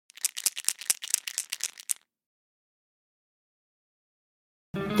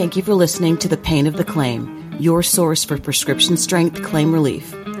Thank you for listening to The Pain of the Claim, your source for prescription strength claim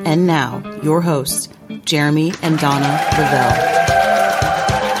relief. And now, your hosts, Jeremy and Donna Lavelle.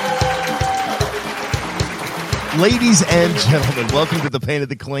 Ladies and gentlemen, welcome to The Pain of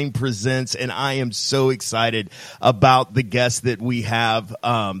the Claim Presents, and I am so excited about the guest that we have,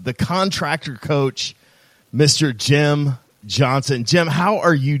 the contractor coach, Mr. Jim Johnson. Jim, how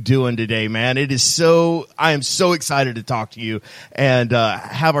are you doing today, man? I am so excited to talk to you and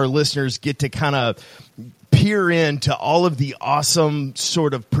have our listeners get to kind of peer into all of the awesome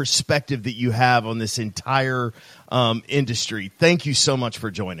sort of perspective that you have on this entire industry. Thank you so much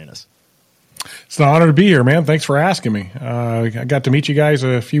for joining us. It's an honor to be here, man. Thanks for asking me. I got to meet you guys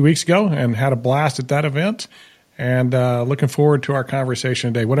a few weeks ago and had a blast at that event, and looking forward to our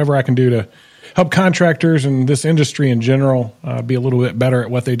conversation today. Whatever I can do to help contractors and this industry in general be a little bit better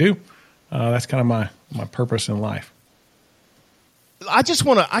at what they do, that's kind of my purpose in life. I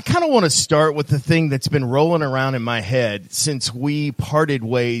kind of want to start with the thing that's been rolling around in my head since we parted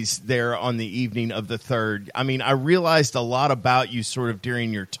ways there on the evening of the 3rd. I mean, I realized a lot about you sort of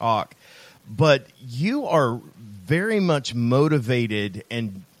during your talk, but you are very much motivated,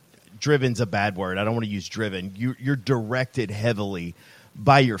 and driven's a bad word. I don't want to use driven. You're directed heavily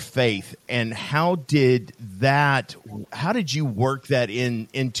by your faith. And how did you work that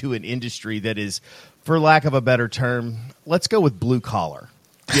into an industry that is, for lack of a better term, let's go with blue collar.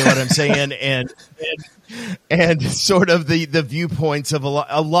 You know what I'm saying? and sort of the viewpoints of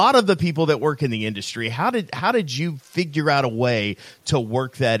a lot of the people that work in the industry. How did you figure out a way to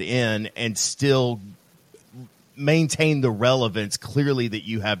work that in and still maintain the relevance clearly that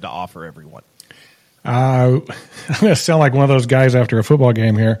you have to offer everyone? I'm going to sound like one of those guys after a football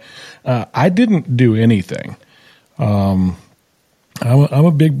game here. I didn't do anything. I'm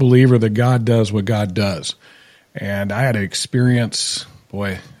a big believer that God does what God does. And I had an experience,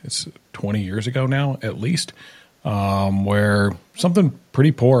 it's 20 years ago now, at least, where something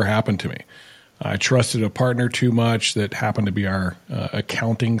pretty poor happened to me. I trusted a partner too much that happened to be our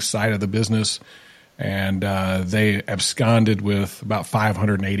accounting side of the business, and they absconded with about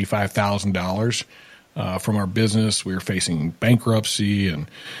 $585,000 from our business. We were facing bankruptcy and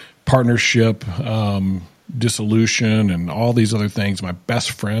partnership dissolution and all these other things. My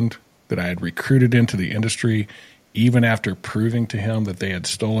best friend that I had recruited into the industry, even after proving to him that they had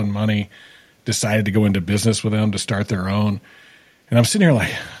stolen money, decided to go into business with them to start their own. And I'm sitting here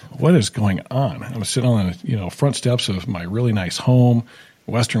like, what is going on? I'm sitting on the front steps of my really nice home,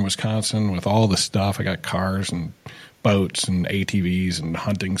 Western Wisconsin, with all the stuff. I got cars and boats and ATVs and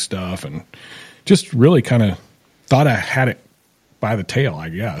hunting stuff, and just really kind of thought I had it by the tail, I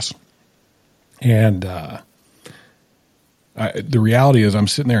guess. And the reality is I'm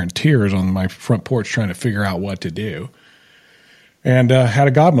sitting there in tears on my front porch trying to figure out what to do. And had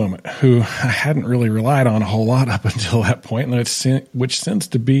a God moment who I hadn't really relied on a whole lot up until that point, and which tends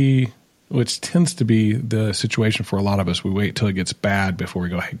to be the situation for a lot of us. We wait till it gets bad before we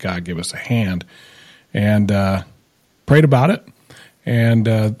go, hey, God, give us a hand. And prayed about it.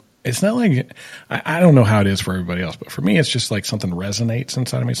 And it's not like, I don't know how it is for everybody else, but for me, it's just like something resonates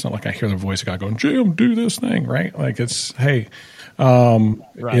inside of me. It's not like I hear the voice of God going, Jim, do this thing, right? Like it's, hey,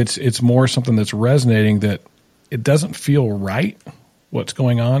 right. It's more something that's resonating, that it doesn't feel right what's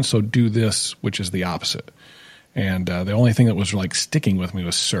going on, so do this, which is the opposite. And the only thing that was like sticking with me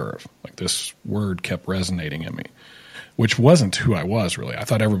was serve. Like this word kept resonating in me, which wasn't who I was really. I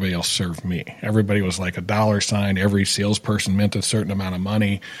thought everybody else served me. Everybody was like a dollar sign. Every salesperson meant a certain amount of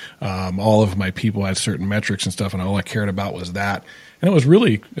money. All of my people had certain metrics and stuff, and all I cared about was that. And it was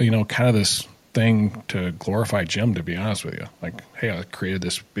really, kind of this thing to glorify Jim, to be honest with you. Like, hey, I created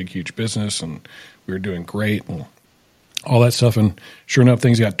this big, huge business, and we were doing great, and all that stuff. And sure enough,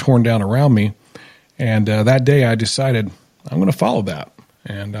 things got torn down around me. And that day I decided I'm going to follow that.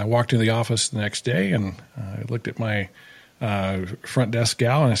 And I walked into the office the next day, and I looked at my front desk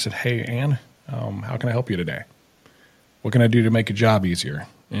gal, and I said, hey, Ann, how can I help you today? What can I do to make your job easier?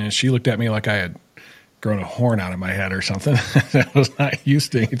 And she looked at me like I had grown a horn out of my head or something. I was not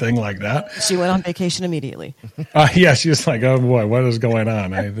used to anything like that. She went on vacation immediately. Yeah, she was like, oh, boy, what is going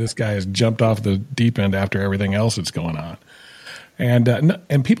on? This guy has jumped off the deep end after everything else that's going on.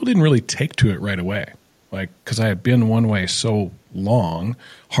 And people didn't really take to it right away, like, because I had been one way so long,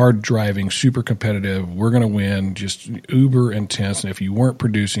 hard driving, super competitive, we're going to win, just uber intense. And if you weren't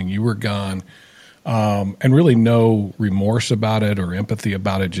producing, you were gone. And really no remorse about it or empathy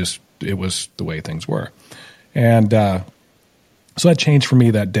about it. Just, it was the way things were. And so that changed for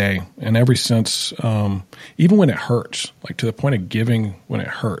me that day. And ever since, even when it hurts, like to the point of giving when it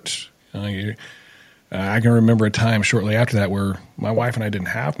hurts, I can remember a time shortly after that where my wife and I didn't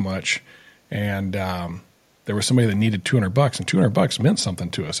have much, and there was somebody that needed $200, and $200 meant something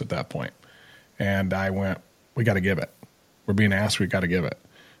to us at that point. And I went, we got to give it. We're being asked, we got to give it.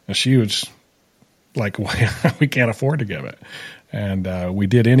 And she was like, we can't afford to give it. And we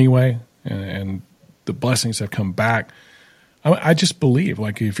did anyway, and the blessings have come back. I just believe,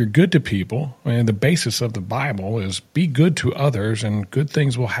 like, if you're good to people, and the basis of the Bible is be good to others, and good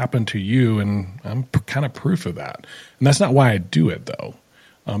things will happen to you, and I'm kind of proof of that. And that's not why I do it, though.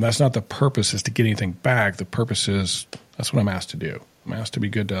 That's not the purpose, is to get anything back. The purpose is, that's what I'm asked to do. I'm asked to be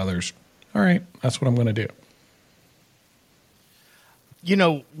good to others. All right, that's what I'm going to do. You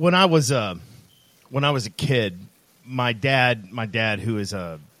know, when I was a kid, my dad, who is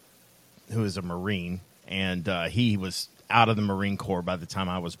a Marine, and he was out of the Marine Corps by the time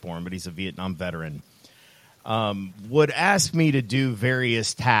I was born, but he's a Vietnam veteran, would ask me to do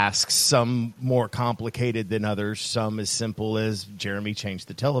various tasks, some more complicated than others, some as simple as, Jeremy, change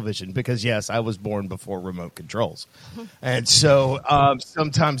the television, because, yes, I was born before remote controls. And so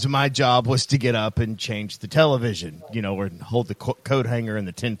sometimes my job was to get up and change the television, or hold the coat hanger and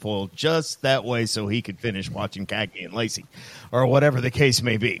the tinfoil just that way so he could finish watching Khaki and Lacey, or whatever the case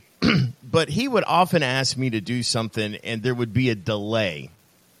may be. But he would often ask me to do something, and there would be a delay.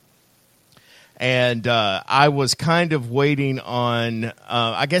 And I was kind of waiting on,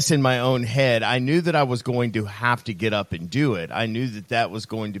 I guess in my own head, I knew that I was going to have to get up and do it. I knew that that was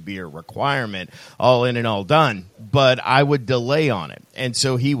going to be a requirement, all in and all done. But I would delay on it. And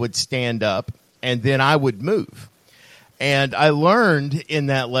so he would stand up, and then I would move. And I learned in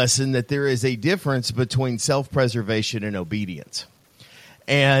that lesson that there is a difference between self-preservation and obedience.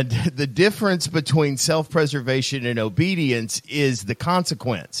 And the difference between self-preservation and obedience is the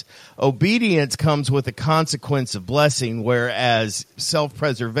consequence. Obedience comes with a consequence of blessing, whereas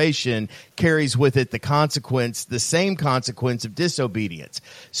self-preservation carries with it the same consequence of disobedience.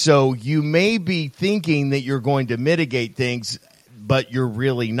 So you may be thinking that you're going to mitigate things, but you're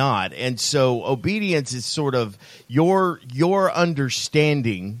really not. And so obedience is sort of your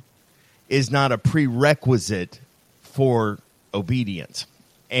understanding is not a prerequisite for obedience.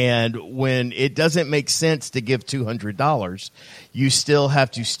 And when it doesn't make sense to give $200, you still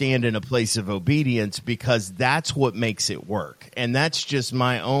have to stand in a place of obedience, because that's what makes it work. And that's just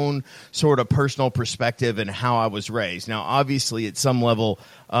my own sort of personal perspective and how I was raised. Now, obviously, at some level,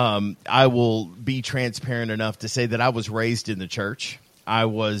 I will be transparent enough to say that I was raised in the church. I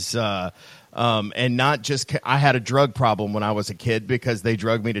was and not just I had a drug problem when I was a kid, because they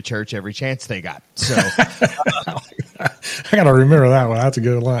drugged me to church every chance they got. So I got to remember that one. That's a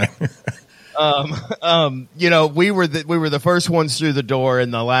good line. We were the first ones through the door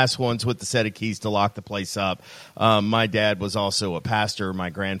and the last ones with the set of keys to lock the place up. My dad was also a pastor. My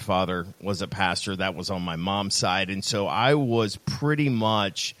grandfather was a pastor. That was on my mom's side. And so I was pretty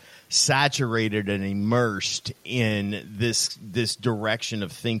much saturated and immersed in this direction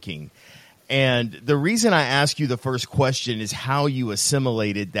of thinking. And the reason I ask you the first question is how you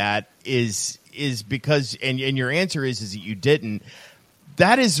assimilated that is because, and your answer is that you didn't.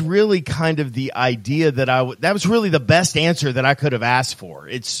 That is really kind of the idea that was really the best answer that I could have asked for.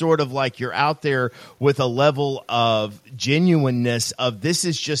 It's sort of like you're out there with a level of genuineness of, this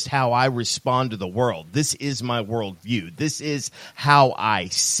is just how I respond to the world. This is my worldview. This is how I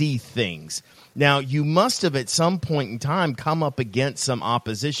see things. Now, you must have at some point in time come up against some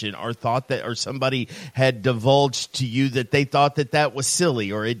opposition, or thought that, or somebody had divulged to you that they thought that was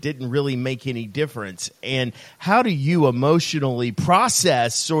silly, or it didn't really make any difference. And how do you emotionally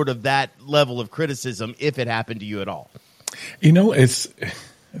process sort of that level of criticism, if it happened to you at all? It's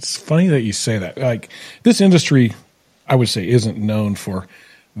funny that you say that. Like, this industry, I would say, isn't known for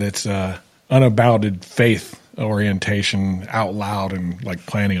that's unabouted faith orientation out loud and like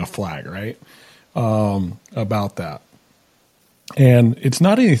planting a flag, right? About that. And it's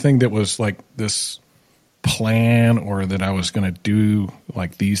not anything that was like this plan, or that I was going to do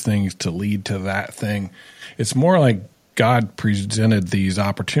like these things to lead to that thing. It's more like God presented these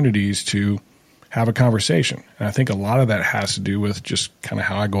opportunities to have a conversation. And I think a lot of that has to do with just kind of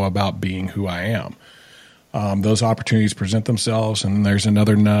how I go about being who I am. Those opportunities present themselves, and then there's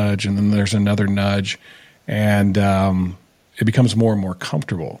another nudge, and then there's another nudge, and it becomes more and more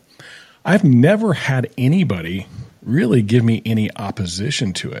comfortable. I've never had anybody really give me any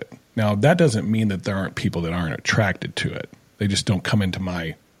opposition to it. Now, that doesn't mean that there aren't people that aren't attracted to it. They just don't come into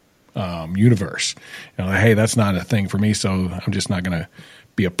my universe. Hey, that's not a thing for me, so I'm just not going to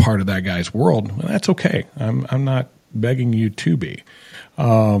be a part of that guy's world. Well, that's okay. I'm not begging you to be.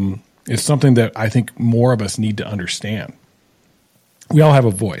 It's something that I think more of us need to understand. We all have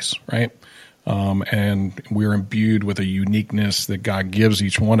a voice, right? And we're imbued with a uniqueness that God gives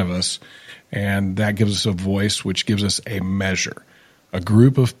each one of us. And that gives us a voice, which gives us a measure, a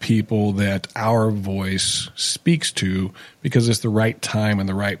group of people that our voice speaks to because it's the right time and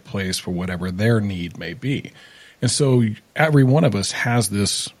the right place for whatever their need may be. And so every one of us has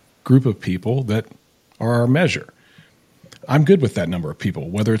this group of people that are our measure. I'm good with that number of people,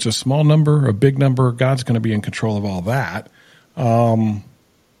 whether it's a small number, a big number. God's going to be in control of all that.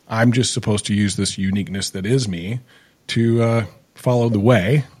 I'm just supposed to use this uniqueness that is me to follow the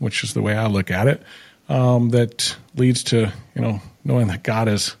way, which is the way I look at it, that leads to, knowing that God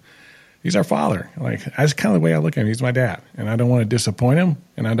He's our Father. Like, that's kind of the way I look at him. He's my dad, and I don't want to disappoint him,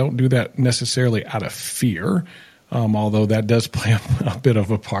 and I don't do that necessarily out of fear, although that does play a bit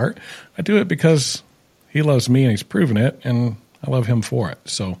of a part. I do it because he loves me, and he's proven it, and I love him for it.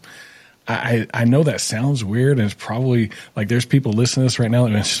 So I know that sounds weird, and it's probably like there's people listening to this right now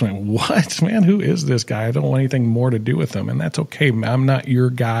and just like, what, man, who is this guy? I don't want anything more to do with him, and that's okay. I'm not your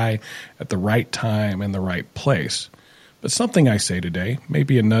guy at the right time in the right place. But something I say today may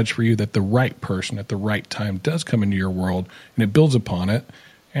be a nudge for you that the right person at the right time does come into your world, and it builds upon it,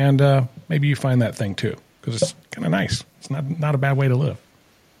 and maybe you find that thing too, because it's kind of nice. It's not a bad way to live.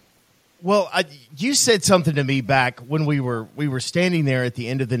 Well, you said something to me back when we were standing there at the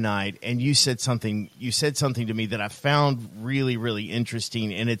end of the night, and you said something to me that I found really, really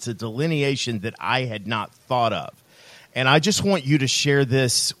interesting, and it's a delineation that I had not thought of. And I just want you to share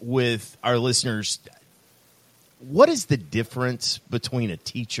this with our listeners. What is the difference between a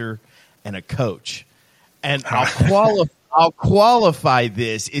teacher and a coach? And I'll qualify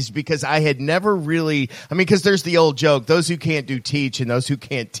this is because I had never really, because there's the old joke, those who can't do teach and those who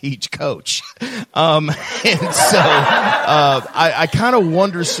can't teach coach. And so I kind of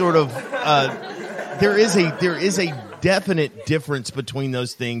wonder sort of, there is a definite difference between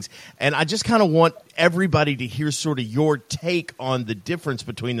those things. And I just kind of want everybody to hear sort of your take on the difference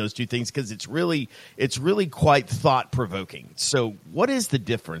between those two things, because it's really quite thought provoking. So what is the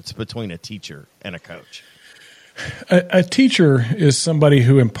difference between a teacher and a coach? A teacher is somebody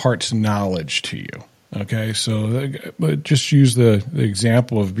who imparts knowledge to you. Okay, so just use the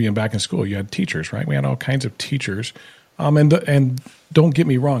example of being back in school. You had teachers, right? We had all kinds of teachers. And don't get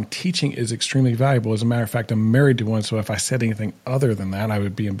me wrong, teaching is extremely valuable. As a matter of fact, I'm married to one, so if I said anything other than that, I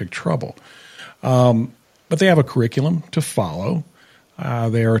would be in big trouble. But they have a curriculum to follow.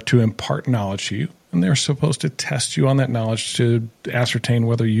 They are to impart knowledge to you, and they're supposed to test you on that knowledge to ascertain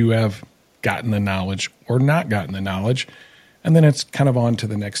whether you have gotten the knowledge or not gotten the knowledge. And then it's kind of on to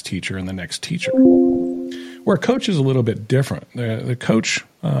the next teacher and the next teacher. Where a coach is a little bit different. The coach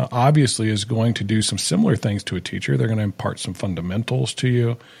obviously is going to do some similar things to a teacher. They're going to impart some fundamentals to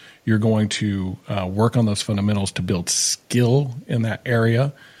you. You're going to work on those fundamentals to build skill in that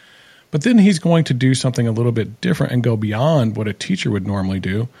area. But then he's going to do something a little bit different and go beyond what a teacher would normally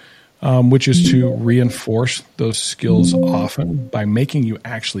do, which is to reinforce those skills often by making you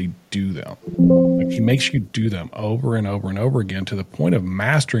actually do them. Like, he makes you do them over and over and over again to the point of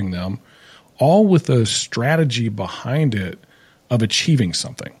mastering them, all with a strategy behind it of achieving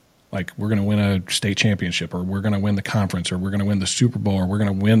something. Like, we're going to win a state championship, or we're going to win the conference, or we're going to win the Super Bowl, or we're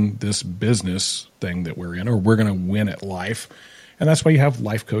going to win this business thing that we're in, or we're going to win at life. And that's why you have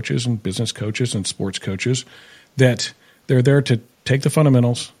life coaches and business coaches and sports coaches, that they're there to take the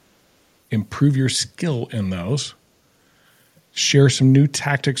fundamentals, improve your skill in those, share some new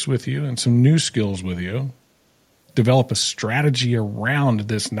tactics with you and some new skills with you, develop a strategy around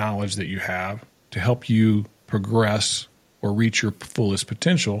this knowledge that you have to help you progress or reach your fullest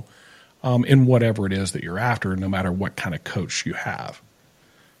potential in whatever it is that you're after, no matter what kind of coach you have.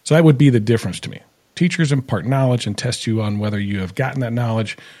 So that would be the difference to me. Teachers impart knowledge and test you on whether you have gotten that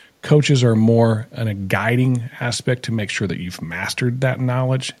knowledge. Coaches are more in a guiding aspect to make sure that you've mastered that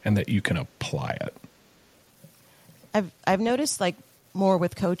knowledge and that you can apply it. I've noticed, like, more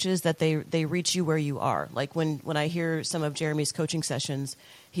with coaches that they reach you where you are. Like when I hear some of Jeremy's coaching sessions,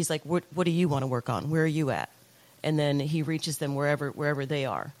 he's like, what do you want to work on? Where are you at? And then he reaches them wherever they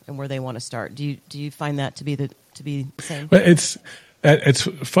are and where they want to start. Do you find that to be the same? But it's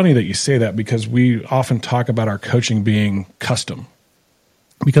funny that you say that, because we often talk about our coaching being custom,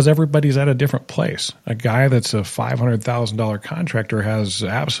 because everybody's at a different place. A guy that's a $500,000 contractor has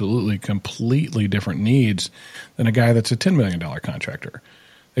absolutely completely different needs than a guy that's a $10 million contractor.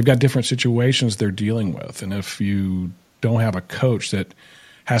 They've got different situations they're dealing with. And if you don't have a coach that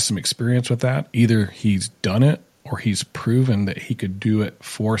has some experience with that, either he's done it or he's proven that he could do it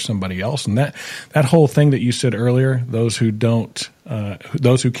for somebody else. And that whole thing that you said earlier, those who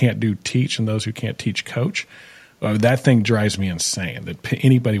can't do teach and those who can't teach coach, That thing drives me insane that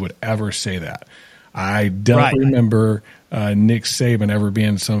anybody would ever say that. I don't remember Nick Saban ever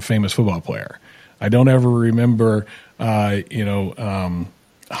being some famous football player. I don't ever remember, how am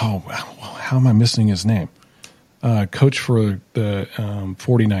I missing his name? Coach for the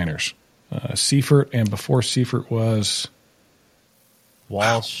 49ers. Seifert, and before Seifert was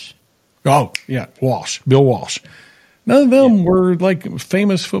Walsh. Oh, yeah, Walsh, Bill Walsh. None of them were like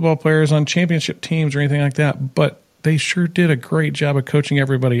famous football players on championship teams or anything like that, but they sure did a great job of coaching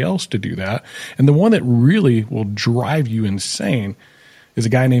everybody else to do that. And the one that really will drive you insane is a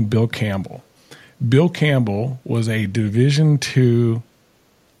guy named Bill Campbell. Bill Campbell was a Division II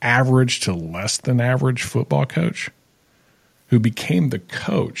average to less than average football coach who became the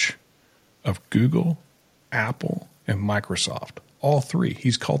coach of Google, Apple, and Microsoft. All three.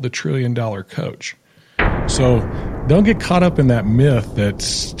 He's called the $1 trillion coach. So don't get caught up in that myth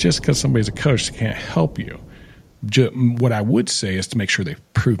that's just because somebody's a coach they can't help you. What I would say is to make sure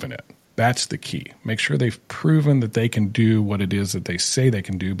they've proven it. That's the key. Make sure they've proven that they can do what it is that they say they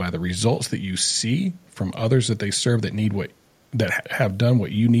can do by the results that you see from others that they serve that have done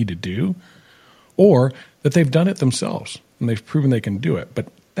what you need to do, or that they've done it themselves and they've proven they can do it. But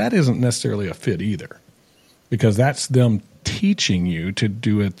that isn't necessarily a fit either, because that's them teaching you to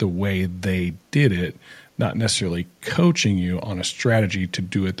do it the way they did it, not necessarily coaching you on a strategy to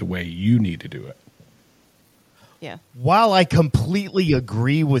do it the way you need to do it. Yeah. While I completely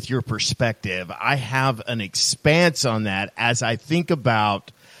agree with your perspective, I have an expanse on that as I think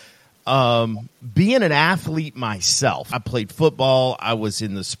about being an athlete myself. I played football. I was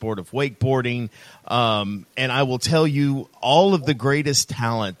in the sport of wakeboarding. And I will tell you, all of the greatest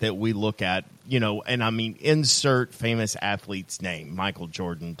talent that we look at, and I mean, insert famous athlete's name, Michael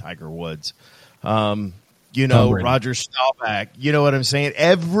Jordan, Tiger Woods, Roger Staubach, you know what I'm saying?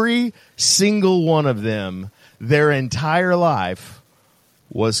 Every single one of them, their entire life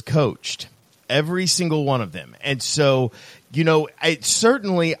was coached. Every single one of them. And so, it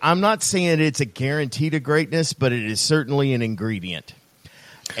certainly, I'm not saying it's a guarantee to greatness, but it is certainly an ingredient.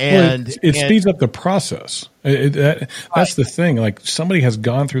 And it speeds up the process. That's the thing. Like, somebody has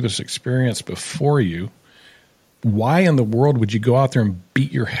gone through this experience before you. Why in the world would you go out there and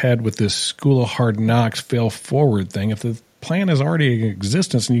beat your head with this school of hard knocks, fail forward thing if the plan is already in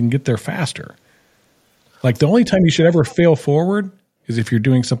existence and you can get there faster? Like, the only time you should ever fail forward is if you're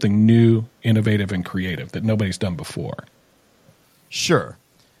doing something new, innovative, and creative that nobody's done before. Sure.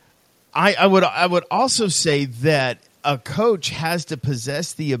 I would also say that a coach has to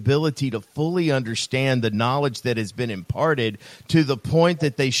possess the ability to fully understand the knowledge that has been imparted to the point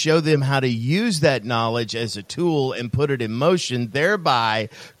that they show them how to use that knowledge as a tool and put it in motion, thereby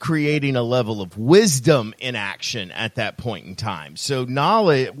creating a level of wisdom in action at that point in time. So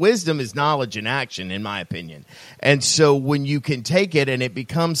wisdom is knowledge in action, in my opinion. And so when you can take it and it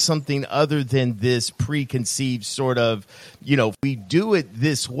becomes something other than this preconceived sort of, we do it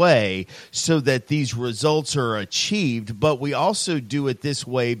this way so that these results are achieved, but we also do it this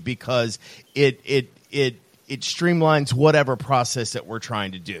way because it streamlines whatever process that we're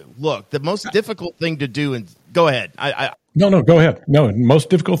trying to do. Look, the most difficult thing to do, and go ahead. No, go ahead. No, most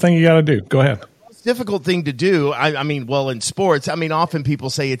difficult thing you got to do. Go ahead. Difficult thing to do. In sports, often people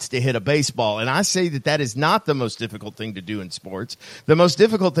say it's to hit a baseball, and I say that is not the most difficult thing to do in sports. The most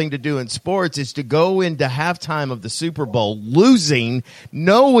difficult thing to do in sports is to go into halftime of the Super Bowl losing,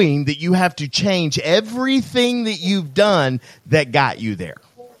 knowing that you have to change everything that you've done that got you there.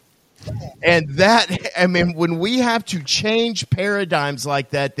 And when we have to change paradigms like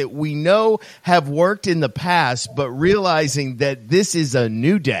that we know have worked in the past, but realizing that this is a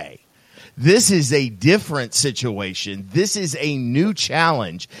new day. This is a different situation. This is a new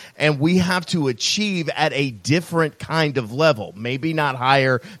challenge, and we have to achieve at a different kind of level. Maybe not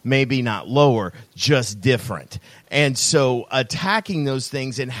higher, maybe not lower, just different. And so attacking those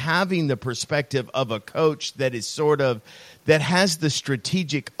things and having the perspective of a coach that has the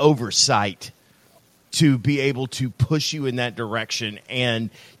strategic oversight to be able to push you in that direction. And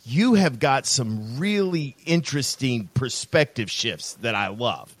you have got some really interesting perspective shifts that I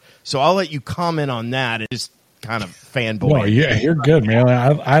love. So I'll let you comment on that and just kind of fanboy. No, yeah, you're good, man.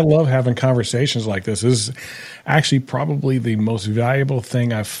 I love having conversations like this. This is actually probably the most valuable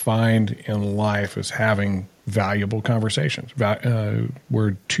thing I find in life is having valuable conversations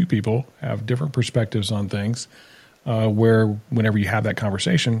where two people have different perspectives on things, where whenever you have that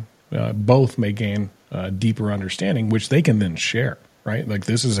conversation, both may gain a deeper understanding, which they can then share, right? Like,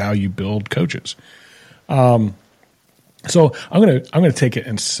 this is how you build coaches. So I'm gonna take it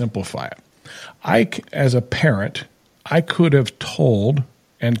and simplify it. As a parent, I could have told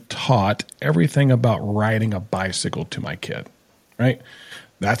and taught everything about riding a bicycle to my kid, right?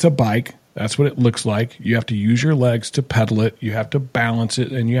 That's a bike. That's what it looks like. You have to use your legs to pedal it. You have to balance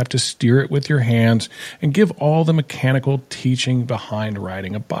it, and you have to steer it with your hands and give all the mechanical teaching behind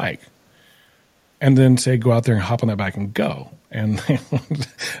riding a bike. And then say, go out there and hop on that bike and go. And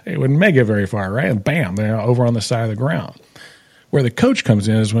it wouldn't make it very far, right? And bam, they're over on the side of the ground. Where the coach comes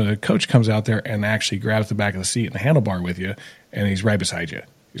in is when the coach comes out there and actually grabs the back of the seat and the handlebar with you, and he's right beside you.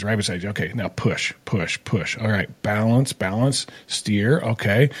 He's right beside you. Okay, now push, push, push. All right, balance, balance, steer.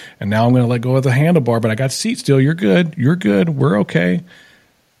 Okay, and now I'm going to let go of the handlebar, but I got seat still. You're good. You're good. We're okay.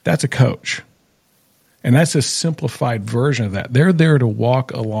 That's a coach. And that's a simplified version of that. They're there to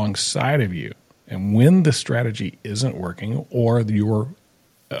walk alongside of you. And when the strategy isn't working or you're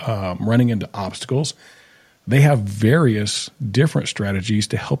running into obstacles, they have various different strategies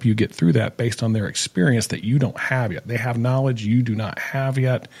to help you get through that based on their experience that you don't have yet. They have knowledge you do not have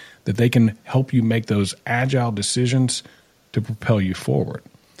yet that they can help you make those agile decisions to propel you forward.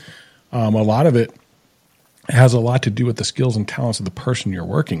 A lot of it has a lot to do with the skills and talents of the person you're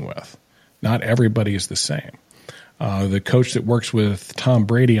working with. Not everybody is the same. The coach that works with Tom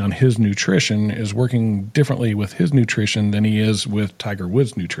Brady on his nutrition is working differently with his nutrition than he is with Tiger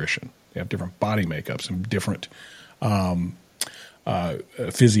Woods' nutrition. They have different body makeups and different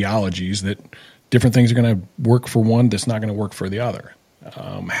physiologies that different things are going to work for one that's not going to work for the other.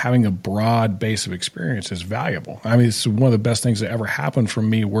 Having a broad base of experience is valuable. I mean, it's one of the best things that ever happened for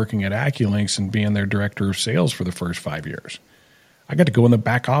me working at AccuLynx and being their director of sales for the first 5 years. I got to go in the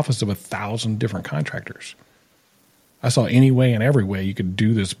back office of 1,000 different contractors. I saw any way and every way you could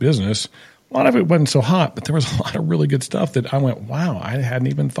do this business. A lot of it wasn't so hot, but there was a lot of really good stuff that I went, wow, I hadn't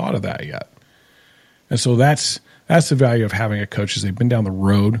even thought of that yet. And so that's the value of having a coach is they've been down the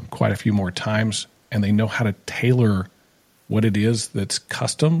road quite a few more times, and they know how to tailor what it is that's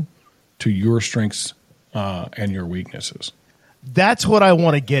custom to your strengths and your weaknesses. That's what I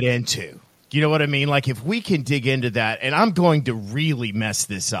want to get into. You know what I mean? Like if we can dig into that, and I'm going to really mess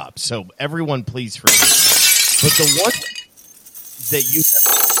this up. So everyone please forgive me. But the one that you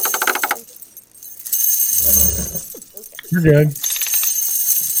have... You're good.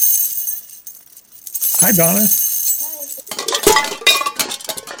 Hi, Donna.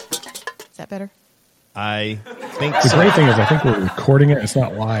 Is that better? I think the so. great thing is I think we're recording it. It's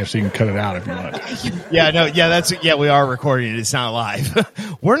not live, so you can cut it out if you want. We are recording it. It's not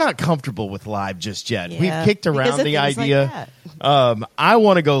live. We're not comfortable with live just yet. Yeah, We've kicked around the idea. Like I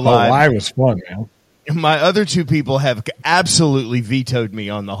want to go live. Live was fun, man. My other two people have absolutely vetoed me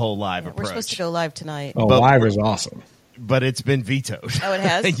on the whole live approach. We're supposed to go live tonight. Oh, live is awesome. But it's been vetoed. Oh, it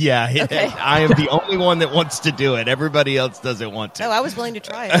has? Yeah. Okay. I am the only one that wants to do it. Everybody else doesn't want to. Oh, I was willing to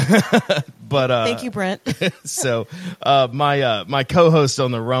try it. But thank you, Brent. So my co-host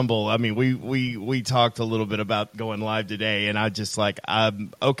on the Rumble, I mean, we talked a little bit about going live today, and I just like,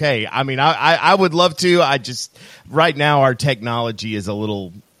 okay. I mean, I would love to. I just, right now our technology is a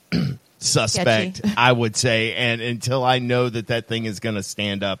little suspect, sketchy. I would say, and until I know that thing is going to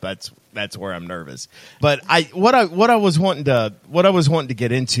stand up, that's where I'm nervous. But what I was wanting to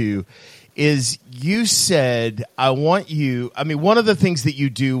get into is you said one of the things that you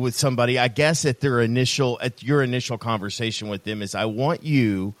do with somebody, I guess at your initial conversation with them is I want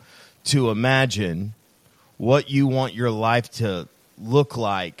you to imagine what you want your life to look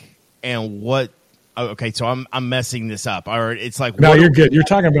like and what. Okay, so I'm messing this up. Or it's like no, you're good. You're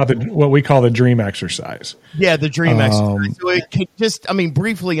talking about what we call the dream exercise. Yeah, the dream exercise. So it can just,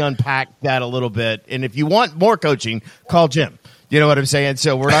 briefly unpack that a little bit. And if you want more coaching, call Jim. You know what I'm saying?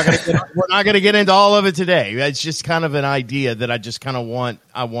 So we're not going to get into all of it today. It's just kind of an idea that I just kind of want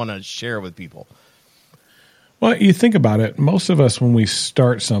to share with people. Well, you think about it. Most of us, when we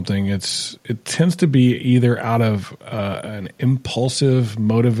start something, it tends to be either out of an impulsive,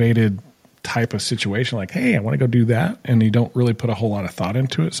 motivated type of situation, like, hey, I want to go do that, and you don't really put a whole lot of thought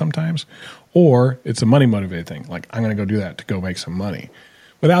into it sometimes, or it's a money motivated thing, like I'm going to go do that to go make some money,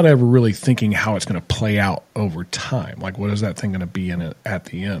 without ever really thinking how it's going to play out over time. Like, what is that thing going to be in it at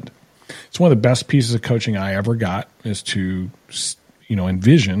the end? It's one of the best pieces of coaching I ever got is to,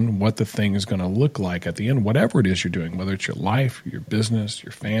 envision what the thing is going to look like at the end, whatever it is you're doing, whether it's your life, your business,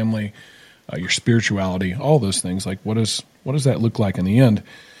 your family, your spirituality, all those things. Like, what does that look like in the end?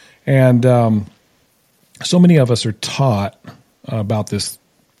 And so many of us are taught about this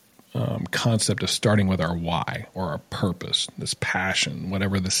concept of starting with our why or our purpose, this passion,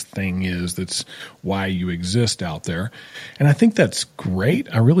 whatever this thing is that's why you exist out there. And I think that's great.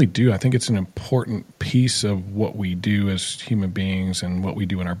 I really do. I think it's an important piece of what we do as human beings and what we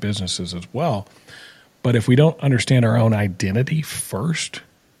do in our businesses as well. But if we don't understand our own identity first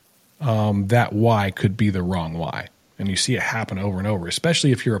that why could be the wrong why. And you see it happen over and over,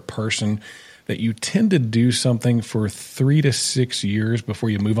 especially if you're a person that you tend to do something for 3 to 6 years before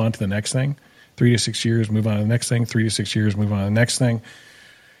you move on to the next thing. 3 to 6 years, move on to the next thing. 3 to 6 years, move on to the next thing.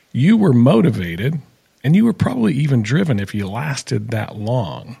 You were motivated, and you were probably even driven if you lasted that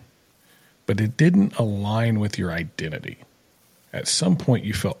long, but it didn't align with your identity. At some point,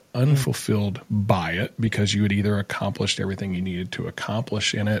 you felt unfulfilled by it because you had either accomplished everything you needed to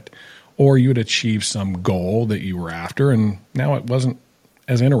accomplish in it, or you had achieved some goal that you were after, and now it wasn't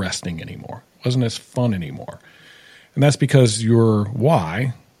as interesting anymore. It wasn't as fun anymore. And that's because your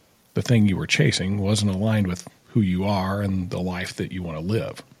why, the thing you were chasing, wasn't aligned with who you are and the life that you want to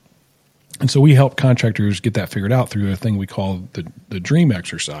live. And so we help contractors get that figured out through a thing we call the dream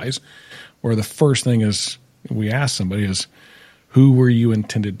exercise, where the first thing is we ask somebody is, who were you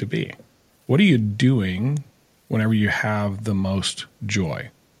intended to be? What are you doing whenever you have the most joy?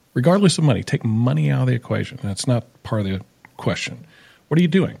 Regardless of money, take money out of the equation. That's not part of the question. What are you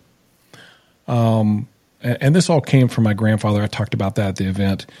doing? And this all came from my grandfather. I talked about that at the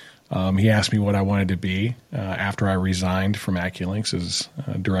event. He asked me what I wanted to be after I resigned from AccuLinks as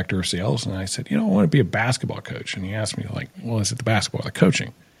director of sales. And I said, I want to be a basketball coach. And he asked me, well, is it the basketball or the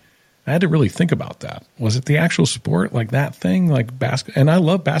coaching? I had to really think about that. Was it the actual sport, like that thing, like basketball? And I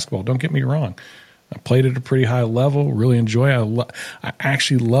love basketball, don't get me wrong. I played at a pretty high level, really enjoy it. I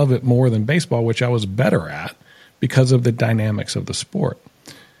actually love it more than baseball, which I was better at because of the dynamics of the sport.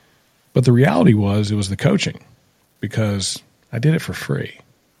 But the reality was it was the coaching, because I did it for free.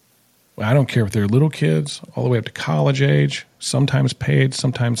 I don't care if they're little kids all the way up to college age, sometimes paid,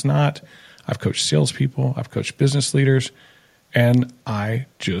 sometimes not. I've coached salespeople. I've coached business leaders, and I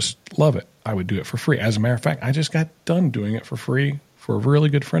just love it. I would do it for free. As a matter of fact, I just got done doing it for free for a really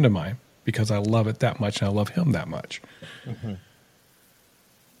good friend of mine because I love it that much and I love him that much. Mm-hmm.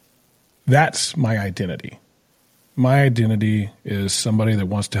 That's my identity. My identity is somebody that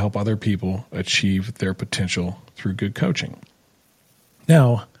wants to help other people achieve their potential through good coaching.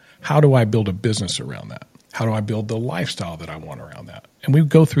 Now, how do I build a business around that? How do I build the lifestyle that I want around that? And we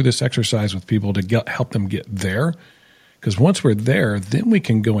go through this exercise with people to help them get there, because once we're there, then we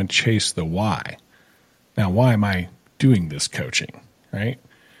can go and chase the why. Now, why am I doing this coaching, right?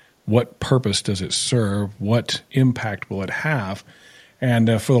 What purpose does it serve? What impact will it have?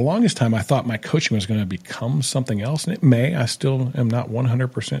 And for the longest time, I thought my coaching was going to become something else, and it may. I still am not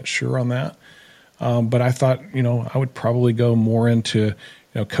 100% sure on that. But I thought, I would probably go more into,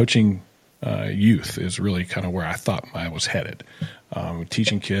 coaching youth is really kind of where I thought I was headed.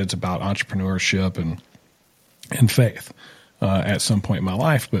 Teaching kids about entrepreneurship and faith at some point in my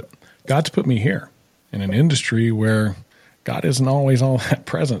life. But God's put me here in an industry where God isn't always all that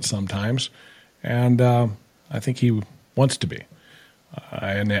present sometimes, and I think He wants to be.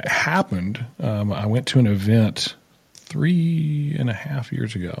 And it happened. I went to an event 3.5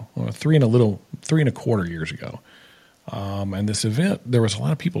 years ago, or 3.25 years ago. And this event, there was a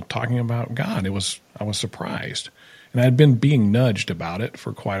lot of people talking about God. I was surprised, and I had been being nudged about it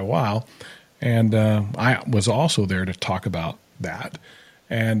for quite a while. And I was also there to talk about that,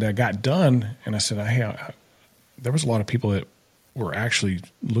 and I got done. And I said, "Hey, there was a lot of people that were actually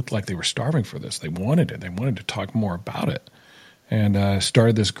looked like they were starving for this. They wanted it. They wanted to talk more about it." And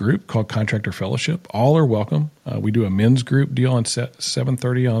started this group called Contractor Fellowship. All are welcome. We do a men's group deal on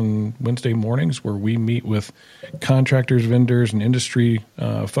 7:30 on Wednesday mornings, where we meet with contractors, vendors, and industry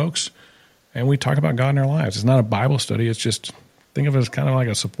folks, and we talk about God in our lives. It's not a Bible study. It's just, think of it as kind of like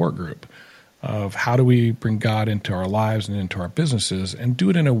a support group of how do we bring God into our lives and into our businesses, and do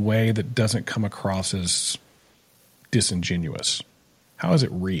it in a way that doesn't come across as disingenuous. How is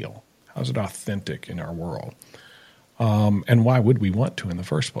it real? How is it authentic in our world? And why would we want to in the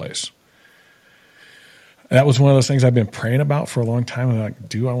first place? That was one of those things I've been praying about for a long time. I'm like,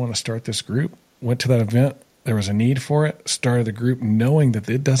 do I want to start this group? Went to that event. There was a need for it. Started the group knowing that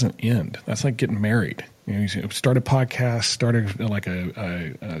it doesn't end. That's like getting married. You start a podcast, started like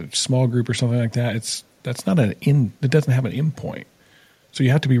a small group or something like that. That's not an end. It doesn't have an end point. So you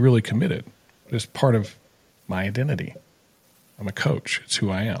have to be really committed. It's part of my identity. I'm a coach. It's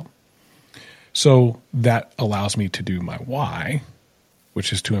who I am. So that allows me to do my why,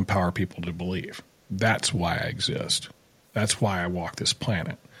 which is to empower people to believe. That's why I exist. That's why I walk this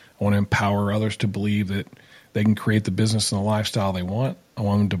planet. I want to empower others to believe that they can create the business and the lifestyle they want. I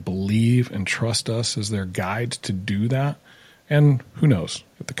want them to believe and trust us as their guides to do that. And who knows,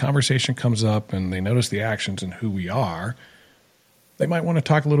 if the conversation comes up and they notice the actions and who we are, they might want to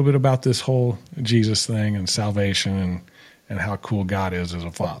talk a little bit about this whole Jesus thing and salvation and how cool God is as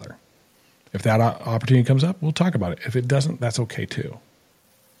a father. If that opportunity comes up, we'll talk about it. If it doesn't, that's okay too.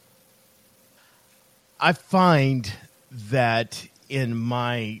 I find that in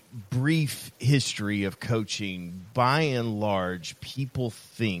my brief history of coaching, by and large, people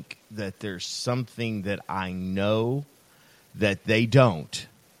think that there's something that I know that they don't,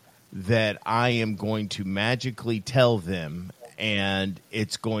 that I am going to magically tell them, and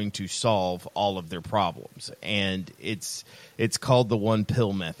it's going to solve all of their problems. And it's called the one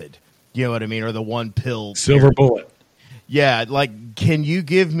pill method. You know what I mean? Or the one pill silver bullet. Yeah, like, can you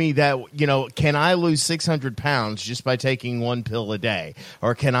give me that, can I lose 600 pounds just by taking one pill a day?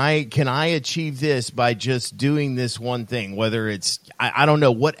 Or can I achieve this by just doing this one thing? Whether it's, I don't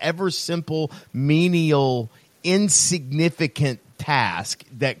know, whatever simple, menial, insignificant task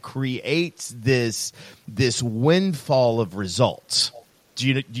that creates this windfall of results.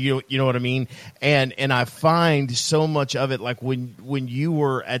 Do you know what I mean? And I find so much of it, like when you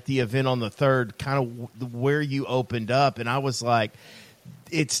were at the event on the 3rd, kind of where you opened up, and I was like,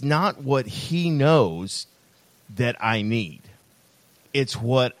 it's not what he knows that I need. It's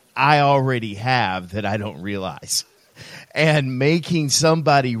what I already have that I don't realize. And making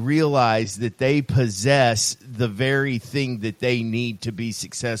somebody realize that they possess the very thing that they need to be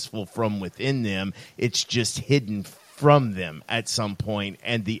successful from within them, it's just hidden from them at some point,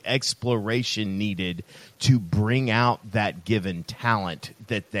 and the exploration needed to bring out that given talent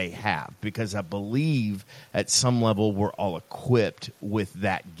that they have. Because I believe at some level we're all equipped with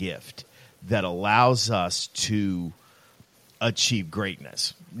that gift that allows us to achieve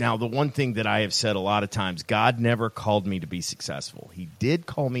greatness. Now, the one thing that I have said a lot of times, God never called me to be successful. He did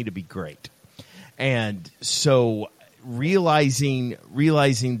call me to be great. And so realizing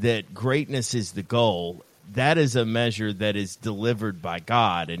that greatness is the goal, that is a measure that is delivered by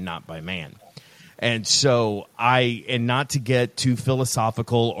God and not by man. And so and not to get too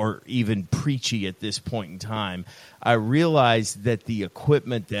philosophical or even preachy at this point in time, I realize that the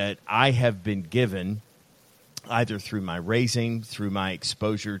equipment that I have been given, either through my raising, through my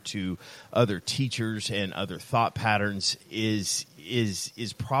exposure to other teachers and other thought patterns, is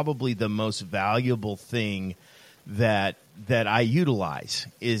probably the most valuable thing that I utilize,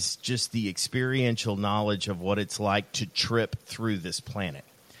 is just the experiential knowledge of what it's like to trip through this planet,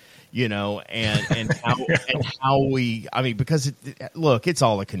 and how we, because it's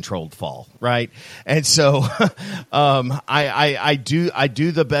all a controlled fall, right? And so, I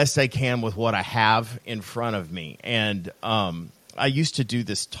do the best I can with what I have in front of me. And, I used to do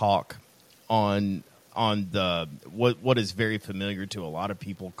this talk on the, what is very familiar to a lot of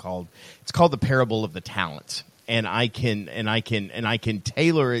people, called the parable of the talents. And I can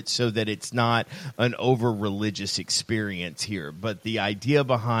tailor it so that it's not an over religious experience here. But the idea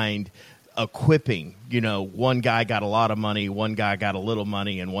behind equipping, one guy got a lot of money, one guy got a little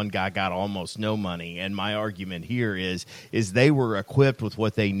money, and one guy got almost no money. And my argument here is they were equipped with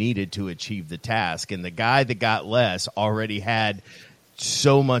what they needed to achieve the task. And the guy that got less already had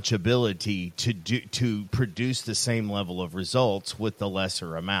so much ability to produce the same level of results with the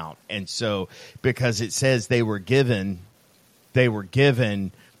lesser amount. And so, because it says they were given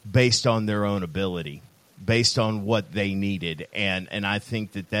based on their own ability, based on what they needed. And I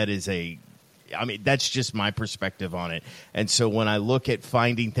think that is that's just my perspective on it. And so when I look at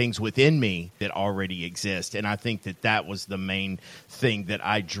finding things within me that already exist, and I think that was the main thing that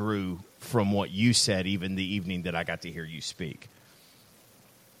I drew from what you said, even the evening that I got to hear you speak.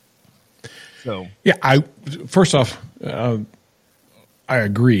 So yeah, first off, I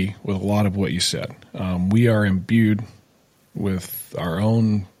agree with a lot of what you said. We are imbued with our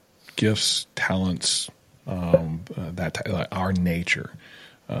own gifts, talents, our nature.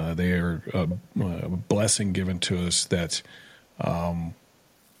 They are a blessing given to us that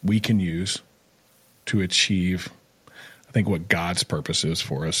we can use to achieve, I think, what God's purpose is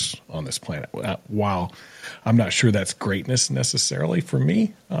for us on this planet. While I'm not sure that's greatness necessarily for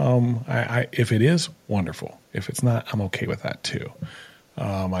me, if it is, wonderful. If it's not, I'm okay with that too.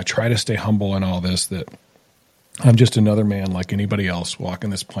 I try to stay humble in all this, that I'm just another man like anybody else walking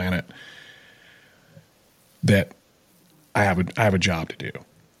this planet, that I have a job to do.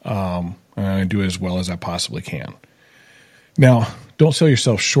 And I do it as well as I possibly can. Now, don't sell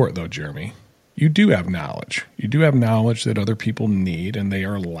yourself short though, Jeremy. You do have knowledge. You do have knowledge that other people need and they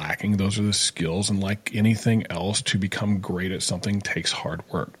are lacking. Those are the skills. And like anything else, to become great at something takes hard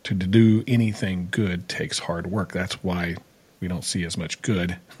work. To do anything good takes hard work. That's why we don't see as much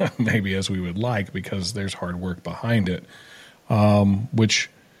good maybe as we would like, because there's hard work behind it, which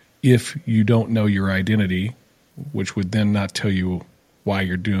if you don't know your identity, which would then not tell you why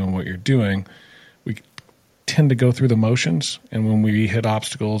you're doing what you're doing, we tend to go through the motions. And when we hit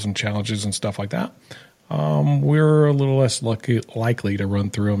obstacles and challenges and stuff like that, we're a little less likely to run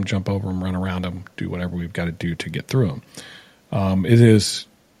through them, jump over them, run around them, do whatever we've got to do to get through them. It is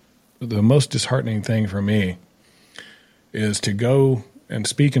the most disheartening thing for me is to go and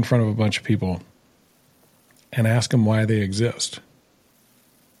speak in front of a bunch of people and ask them why they exist.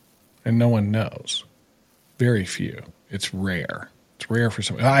 And no one knows. Very few. It's rare. It's rare for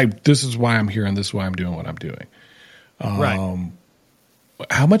somebody. This is why I'm here and this is why I'm doing what I'm doing. Right.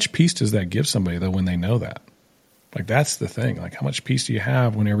 How much peace does that give somebody, though, when they know that? Like, that's the thing. Like, how much peace do you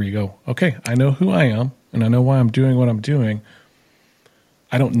have whenever you go, okay, I know who I am and I know why I'm doing what I'm doing.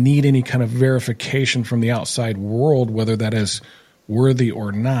 I don't need any kind of verification from the outside world, whether that is worthy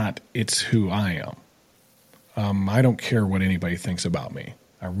or not. It's who I am. I don't care what anybody thinks about me.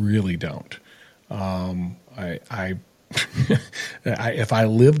 I really don't. If I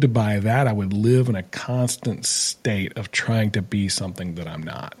lived by that, I would live in a constant state of trying to be something that I'm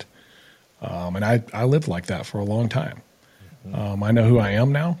not. And I lived like that for a long time. I know who I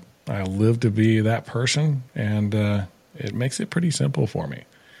am now. I live to be that person, and it makes it pretty simple for me.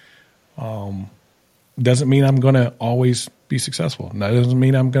 Doesn't mean I'm going to always be successful. That doesn't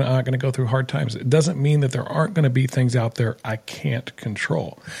mean I'm not going to go through hard times. It doesn't mean that there aren't going to be things out there I can't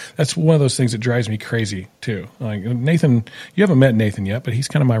control. That's one of those things that drives me crazy too. Like Nathan, you haven't met Nathan yet, but he's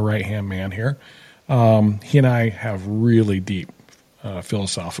kind of my right-hand man here. He and I have really deep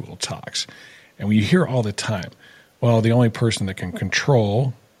philosophical talks. And we hear all the time, well, the only person that can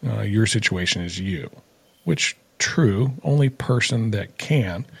control your situation is you, which true, only person that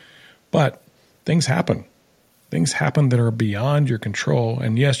can. But things happen. Things happen that are beyond your control.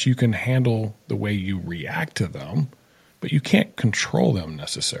 And yes, you can handle the way you react to them, but you can't control them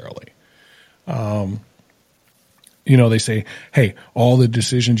necessarily. They say, hey, all the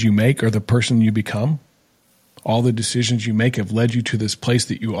decisions you make are the person you become. All the decisions you make have led you to this place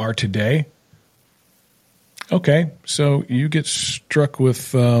that you are today. Okay, so you get struck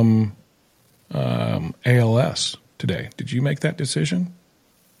with ALS today. Did you make that decision?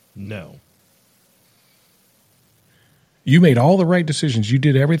 No. You made all the right decisions. You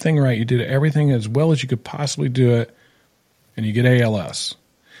did everything right. You did everything as well as you could possibly do it, and you get ALS.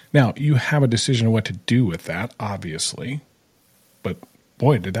 Now, you have a decision on what to do with that, obviously, but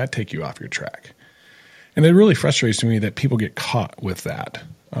boy, did that take you off your track. And it really frustrates me that people get caught with that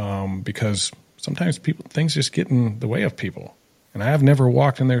because sometimes things just get in the way of people. And I have never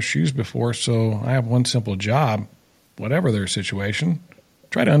walked in their shoes before, so I have one simple job, whatever their situation,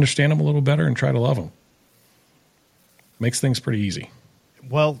 try to understand them a little better and try to love them. Makes things pretty easy.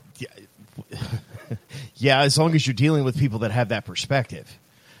 Well, yeah, as long as you're dealing with people that have that perspective.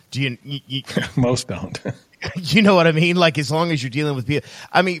 Do you Most don't. You know what I mean? Like, as long as you're dealing with people.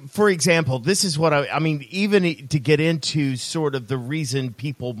 I mean, for example, this is what I mean, even to get into sort of the reason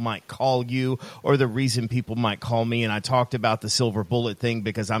people might call you or the reason people might call me. And I talked about the silver bullet thing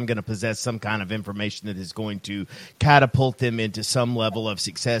because I'm going to possess some kind of information that is going to catapult them into some level of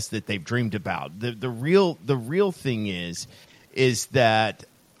success that they've dreamed about. The real thing is that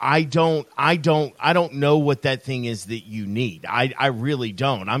I don't know what that thing is that you need. I really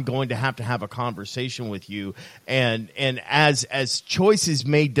don't. I'm going to have a conversation with you, and as choices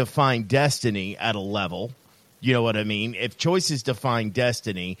may define destiny at a level, you know what I mean? If choices define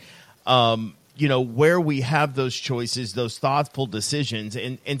destiny, where we have those choices, those thoughtful decisions,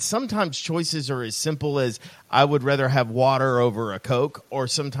 and sometimes choices are as simple as I would rather have water over a Coke, or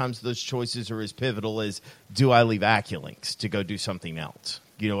sometimes those choices are as pivotal as do I leave Acculinks to go do something else?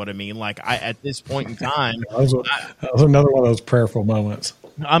 You know what I mean? Like, at this point in time, that was another one of those prayerful moments.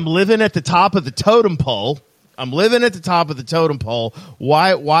 I'm living at the top of the totem pole.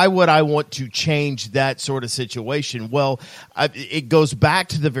 Why would I want to change that sort of situation? Well, it goes back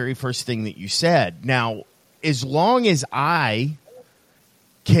to the very first thing that you said. Now, as long as I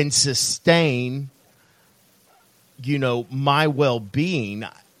can sustain, my well-being,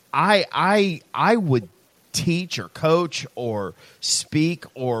 I would teach or coach or speak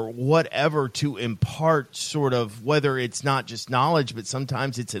or whatever to impart sort of, whether it's not just knowledge, but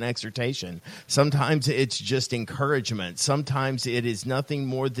sometimes it's an exhortation. Sometimes it's just encouragement. Sometimes it is nothing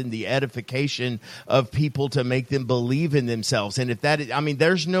more than the edification of people to make them believe in themselves. And if that is,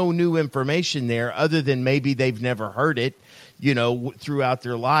 there's no new information there other than maybe they've never heard it, throughout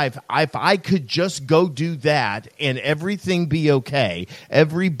their life. If I could just go do that and everything be okay,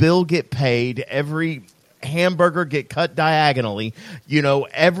 every bill get paid, every hamburger get cut diagonally,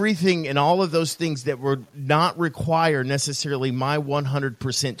 everything and all of those things that would not require necessarily my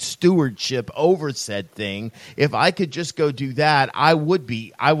 100% stewardship over said thing. If I could just go do that, I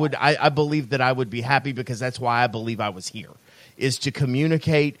believe that I would be happy, because that's why I believe I was here, is to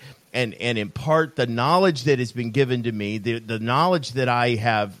communicate and impart the knowledge that has been given to me, the knowledge that I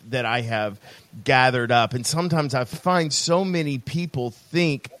have gathered up. And sometimes I find so many people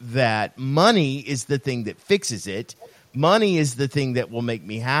think that money is the thing that fixes it. Money is the thing that will make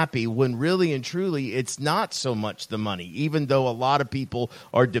me happy, when really and truly it's not so much the money, even though a lot of people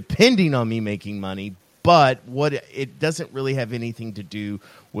are depending on me making money. But it doesn't really have anything to do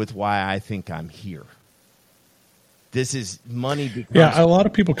with why I think I'm here. This is money. A lot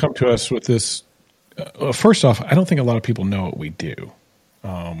of people come to us with this. First off, I don't think a lot of people know what we do.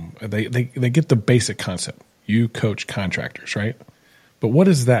 They get the basic concept. You coach contractors, right? But what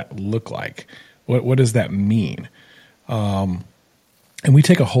does that look like? What does that mean? And we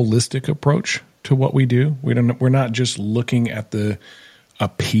take a holistic approach to what we do. We're not just looking at a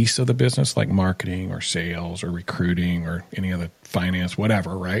piece of the business like marketing or sales or recruiting or any other finance,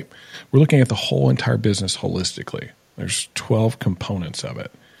 whatever, right? We're looking at the whole entire business holistically. There's 12 components of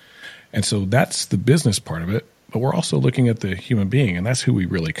it. And so that's the business part of it. But we're also looking at the human being, and that's who we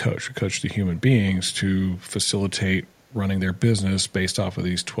really coach. We coach the human beings to facilitate running their business based off of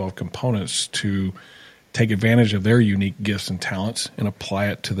these 12 components to take advantage of their unique gifts and talents and apply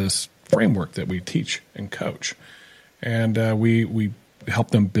it to this framework that we teach and coach. And we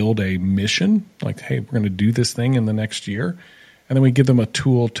help them build a mission, like, hey, we're going to do this thing in the next year. And then we give them a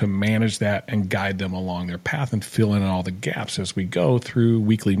tool to manage that and guide them along their path and fill in all the gaps as we go through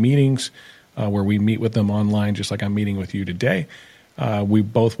weekly meetings where we meet with them online, just like I'm meeting with you today. We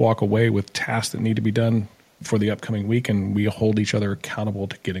both walk away with tasks that need to be done for the upcoming week, and we hold each other accountable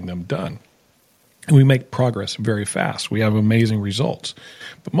to getting them done. And we make progress very fast. We have amazing results.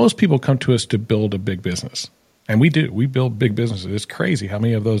 But most people come to us to build a big business. And we do. We build big businesses. It's crazy how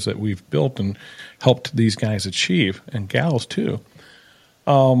many of those that we've built and helped these guys achieve, and gals too.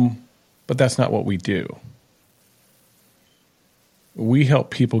 But that's not what we do. We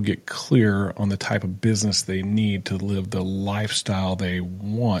help people get clear on the type of business they need to live the lifestyle they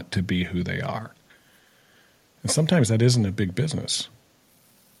want to be who they are. And sometimes that isn't a big business.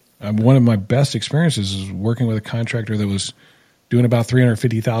 One of my best experiences is working with a contractor that was doing about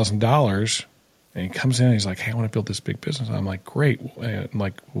 $350,000, and he comes in and he's like, hey, I want to build this big business. I'm like, great. I'm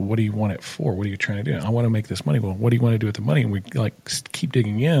like, well, what do you want it for? What are you trying to do? I want to make this money. Well, what do you want to do with the money? And we keep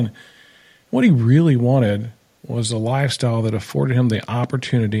digging in. What he really wanted was a lifestyle that afforded him the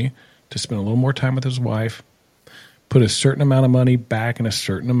opportunity to spend a little more time with his wife, put a certain amount of money back in a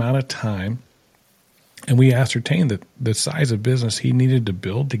certain amount of time. And we ascertained that the size of business he needed to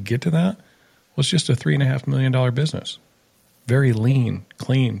build to get to that was just a $3.5 million business. Very lean,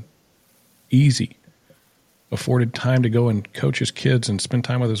 clean, easy. Afforded time to go and coach his kids and spend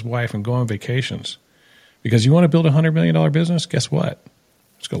time with his wife and go on vacations. Because you want to build a $100 million business, guess what?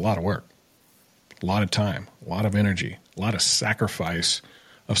 It's got a lot of work, a lot of time, a lot of energy, a lot of sacrifice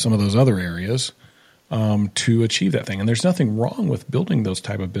of some of those other areas to achieve that thing. And there's nothing wrong with building those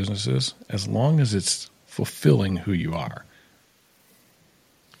type of businesses as long as it's fulfilling who you are.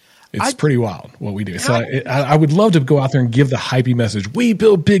 It's pretty wild what we do. So I would love to go out there and give the hypey message. We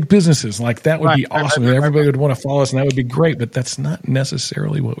build big businesses. Like that would be awesome. And everybody would want to follow us and that would be great. But that's not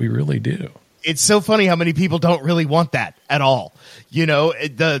necessarily what we really do. It's so funny how many people don't really want that at all. You know,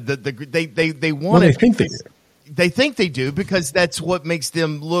 they want well, they think they do. They think they do because that's what makes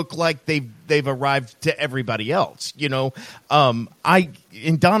them look like they've arrived to everybody else. You know, Donna,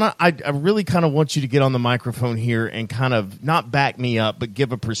 I really kind of want you to get on the microphone here and kind of not back me up, but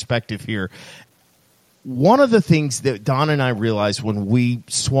give a perspective here. One of the things that Donna and I realized when we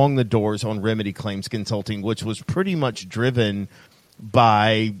swung the doors on Remedy Claims Consulting, which was pretty much driven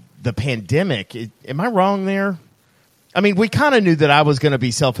by the pandemic. Am I wrong there? I mean, we kind of knew that I was going to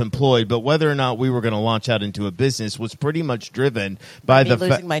be self-employed, but whether or not we were going to launch out into a business was pretty much driven by the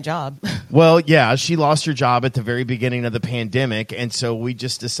losing my job. Well, yeah, she lost her job at the very beginning of the pandemic, and so we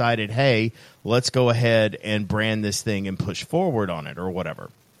just decided, hey, let's go ahead and brand this thing and push forward on it or whatever.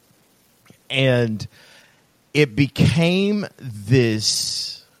 And it became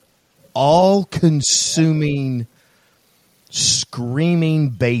this all-consuming, screaming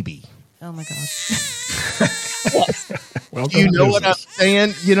baby. Oh my God. You know what I'm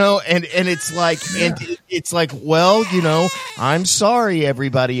saying? You know, and it's like, and it's like, well, you know, I'm sorry,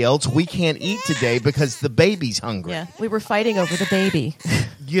 everybody else, we can't eat today because the baby's hungry. Yeah, we were fighting over the baby.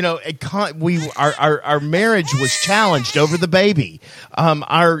 our marriage was challenged over the baby.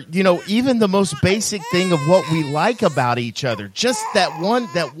 Even the most basic thing of what we like about each other, just that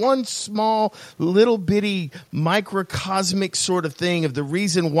one small little bitty microcosmic sort of thing of the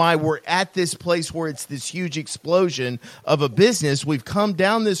reason why we're at this place where it's this huge explosion of a business. We've come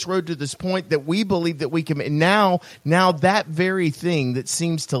down this road to this point that we believe that we can. And now that very thing that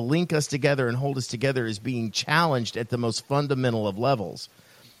seems to link us together and hold us together is being challenged at the most fundamental of levels.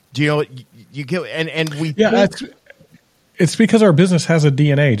 Do you know what you get? And we it's because our business has a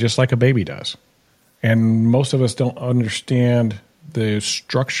DNA just like a baby does, and most of us don't understand the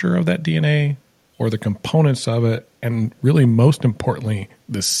structure of that DNA or the components of it, and really, most importantly,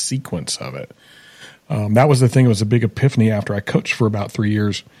 the sequence of it. That was the thing. It was a big epiphany after I coached for about 3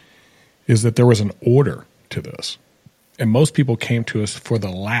 years, is that there was an order to this, and most people came to us for the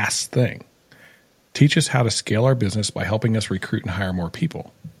last thing. Teach us how to scale our business by helping us recruit and hire more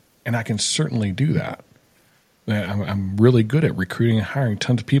people. And I can certainly do that. I'm really good at recruiting and hiring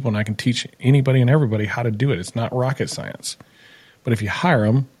tons of people, and I can teach anybody and everybody how to do it. It's not rocket science. But if you hire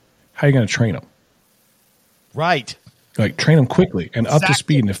them, how are you going to train them? Right. Like, train them quickly and up to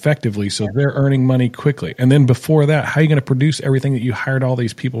speed and effectively so they're earning money quickly. And then before that, how are you going to produce everything that you hired all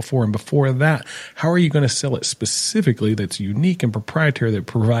these people for? And before that, how are you going to sell it specifically that's unique and proprietary, that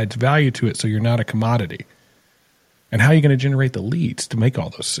provides value to it so you're not a commodity? And how are you going to generate the leads to make all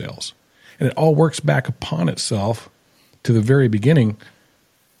those sales? And it all works back upon itself to the very beginning.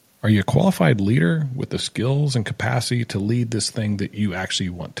 Are you a qualified leader with the skills and capacity to lead this thing that you actually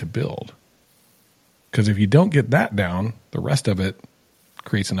want to build? Because if you don't get that down, the rest of it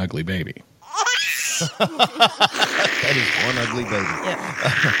creates an ugly baby. That is one ugly baby.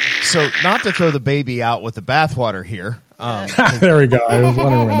 Yeah. So, not to throw the baby out with the bathwater here. There we go. I was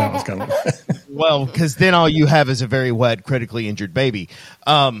wondering when that was coming. Well, because then all you have is a very wet, critically injured baby.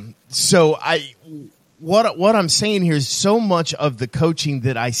 What I'm saying here is so much of the coaching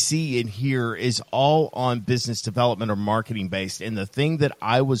that I see and hear is all on business development or marketing based. And the thing that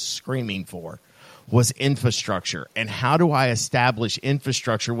I was screaming for was infrastructure. And how do I establish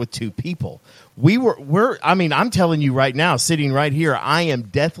infrastructure with two people? I'm telling you right now, sitting right here, I am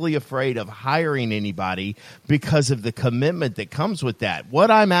deathly afraid of hiring anybody because of the commitment that comes with that. What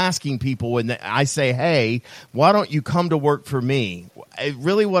I'm asking people when I say, hey, why don't you come to work for me?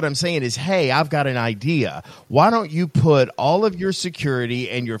 Really what I'm saying is, hey, I've got an idea. Why don't you put all of your security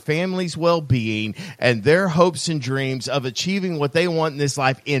and your family's well-being and their hopes and dreams of achieving what they want in this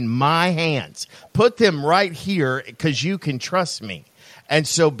life in my hands? Put them right here because you can trust me. And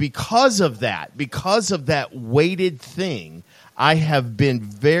so because of that weighted thing, I have been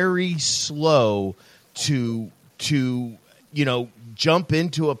very slow to jump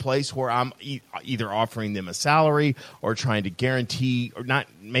into a place where I'm either offering them a salary or trying to guarantee, or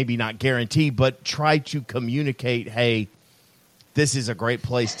maybe not guarantee, but try to communicate, hey, this is a great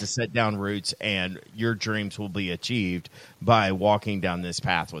place to set down roots and your dreams will be achieved by walking down this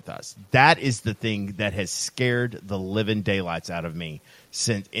path with us. That is the thing that has scared the living daylights out of me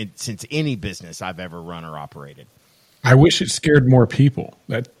since any business I've ever run or operated. I wish it scared more people.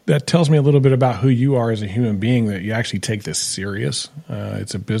 That tells me a little bit about who you are as a human being, that you actually take this serious.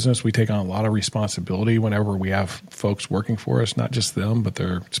 It's a business. We take on a lot of responsibility whenever we have folks working for us, not just them, but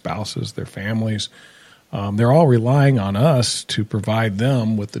their spouses, their families. They're all relying on us to provide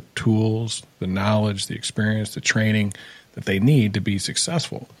them with the tools, the knowledge, the experience, the training that they need to be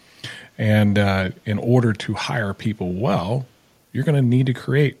successful. And in order to hire people well, you're going to need to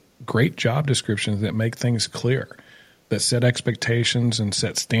create great job descriptions that make things clear, that set expectations and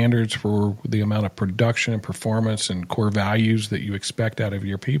set standards for the amount of production and performance and core values that you expect out of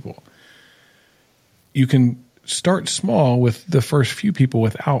your people. You can start small with the first few people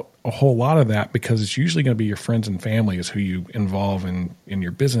without a whole lot of that, because it's usually going to be your friends and family is who you involve in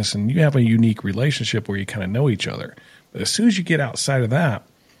your business, and you have a unique relationship where you kind of know each other. But as soon as you get outside of that,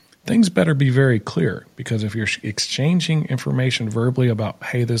 things better be very clear, because if you're exchanging information verbally about,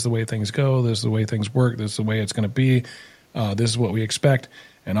 hey, this is the way things go, this is the way things work, this is the way it's going to be, this is what we expect,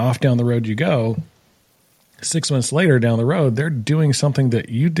 and off down the road you go, 6 months later down the road, they're doing something that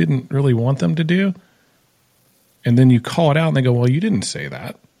you didn't really want them to do, and then you call it out and they go, well, you didn't say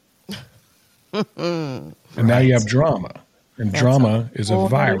that. And now you have drama. And drama is a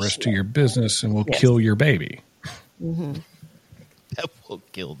virus to your business and will kill your baby. Mm-hmm. That will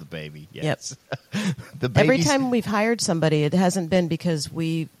kill the baby. Yes. Yep. Every time we've hired somebody, it hasn't been because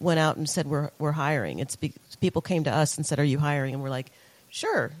we went out and said we're hiring. It's people came to us and said, "Are you hiring?" And we're like,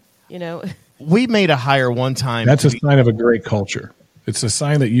 "Sure." We made a hire one time. That's a sign of a great culture. It's a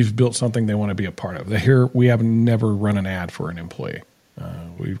sign that you've built something they want to be a part of. We have never run an ad for an employee.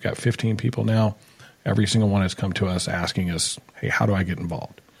 We've got 15 people now. Every single one has come to us asking us, hey, how do I get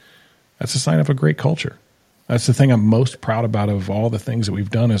involved? That's a sign of a great culture. That's the thing I'm most proud about of all the things that we've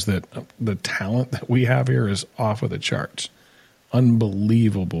done, is that the talent that we have here is off of the charts.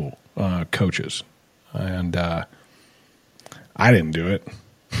 Unbelievable coaches. And I didn't do it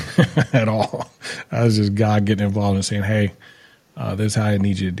at all. I was just God getting involved and saying, hey, this is how I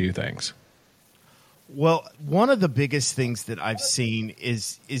need you to do things. Well, one of the biggest things that I've seen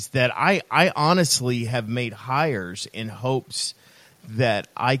is that I honestly have made hires in hopes that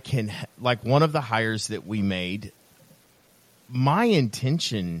I can, like one of the hires that we made, my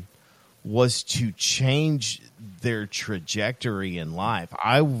intention was to change their trajectory in life.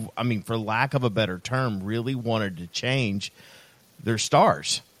 I mean, for lack of a better term, really wanted to change their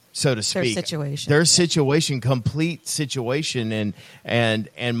stars, so to speak. Their situation, complete situation.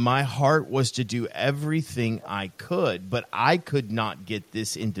 And my heart was to do everything I could, but I could not get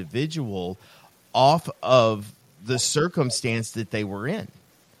this individual off of the circumstance that they were in.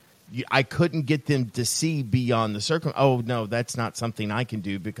 I couldn't get them to see beyond the oh, no, that's not something I can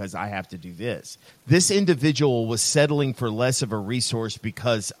do because I have to do this. This individual was settling for less of a resource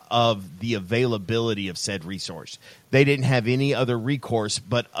because of the availability of said resource. They didn't have any other recourse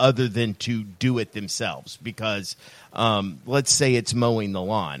but other than to do it themselves because let's say it's mowing the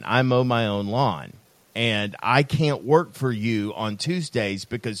lawn. I mow my own lawn. And I can't work for you on Tuesdays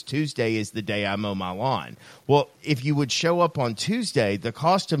because Tuesday is the day I mow my lawn. Well, if you would show up on Tuesday, the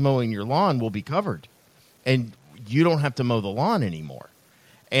cost of mowing your lawn will be covered. And you don't have to mow the lawn anymore.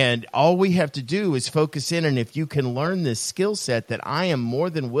 And all we have to do is focus in. And if you can learn this skill set that I am more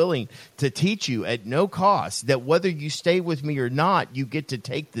than willing to teach you at no cost, that whether you stay with me or not, you get to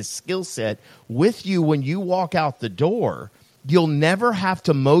take this skill set with you when you walk out the door. You'll never have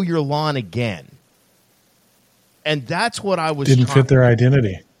to mow your lawn again. And that's what I was. Didn't fit their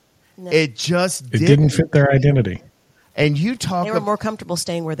identity. No. It just didn't fit their identity. And you talk. They were more comfortable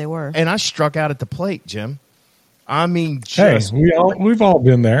staying where they were. And I struck out at the plate, Jim. I mean, just, hey, we've all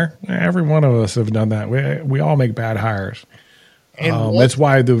been there. Every one of us have done that. We all make bad hires. And that's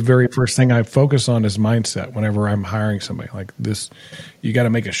why the very first thing I focus on is mindset. Whenever I'm hiring somebody like this, you got to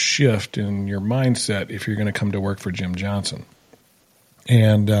make a shift in your mindset if you're going to come to work for Jim Johnson.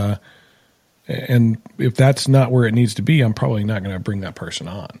 And if that's not where it needs to be, I'm probably not going to bring that person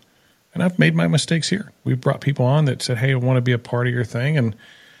on. And I've made my mistakes here. We've brought people on that said, hey, I want to be a part of your thing. And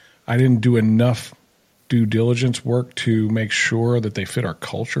I didn't do enough due diligence work to make sure that they fit our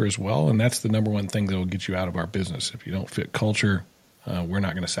culture as well. And that's the number one thing that will get you out of our business. If you don't fit culture, we're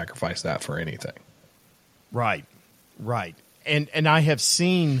not going to sacrifice that for anything. Right. And I have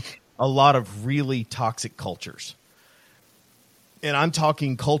seen a lot of really toxic cultures. And I'm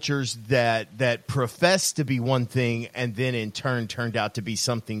talking cultures that profess to be one thing and then in turn turned out to be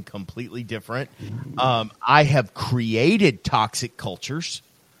something completely different. I have created toxic cultures,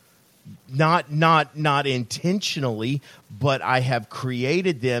 not intentionally, but I have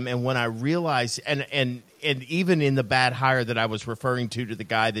created them. And when I realized, and even in the bad hire that I was referring to the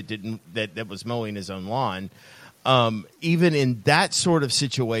guy that was mowing his own lawn, even in that sort of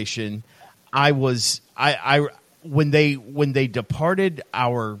situation, when they departed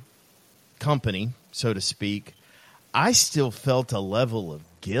our company, so to speak, I still felt a level of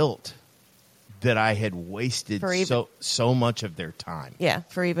guilt that I had wasted so much of their time. Yeah,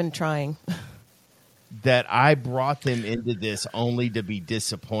 for even trying. That I brought them into this only to be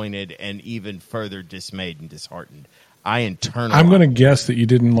disappointed and even further dismayed and disheartened. I'm going to guess that you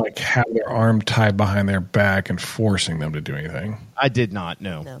didn't have their arm tied behind their back and forcing them to do anything. I did not,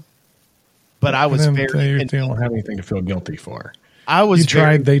 no. But I was they don't have anything to feel guilty for. You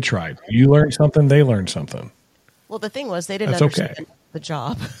tried, they tried. You learned something, they learned something. Well, the thing was, they didn't understand the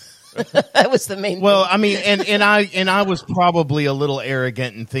job. That was the main thing. Well, I mean, and I was probably a little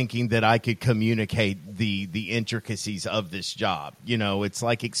arrogant in thinking that I could communicate the intricacies of this job. You know, it's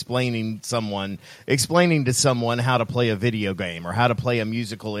like explaining to someone how to play a video game or how to play a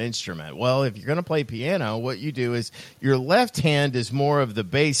musical instrument. Well, if you're going to play piano, what you do is your left hand is more of the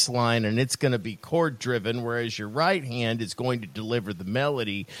bass line and it's going to be chord driven, whereas your right hand is going to deliver the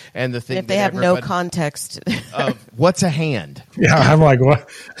melody and the thing. And if they have no context of what's a hand. Yeah, I'm like, what?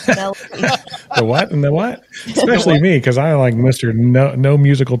 The what and the what? Especially me, because I like Mr. No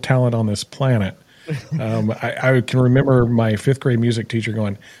musical talent on this planet. I can remember my fifth grade music teacher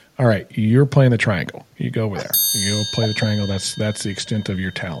going, all right, you're playing the triangle. You go over there. You go play the triangle. That's the extent of your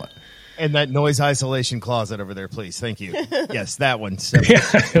talent. And that noise isolation closet over there, please. Thank you. Yes, that one. So, Yeah,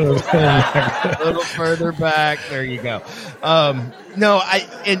 a little further back. There you go. No,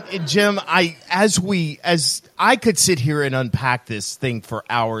 and Jim, as I could sit here and unpack this thing for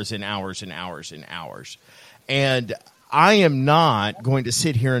hours and hours and hours and hours. And I am not going to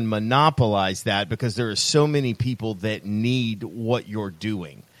sit here and monopolize that because there are so many people that need what you're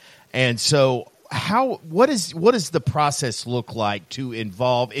doing. And so what does the process look like to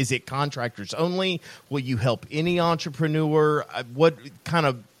involve? Is it contractors only? Will you help any entrepreneur?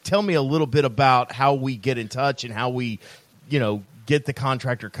 Tell me a little bit about how we get in touch and how we, get the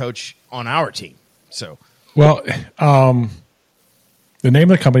contractor coach on our team. So, well, the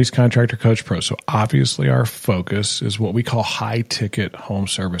name of the company is Contractor Coach Pro. So obviously our focus is what we call high ticket home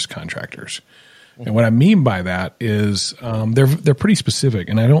service contractors. And what I mean by that is they're pretty specific,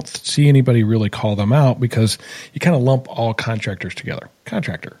 and I don't see anybody really call them out because you kind of lump all contractors together.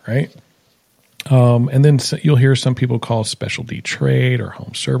 Contractor, right? And then you'll hear some people call specialty trade or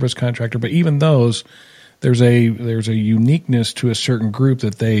home service contractor, but even those, there's a uniqueness to a certain group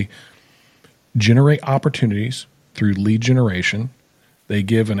that they generate opportunities through lead generation. They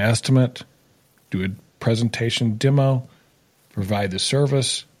give an estimate, do a presentation demo, provide the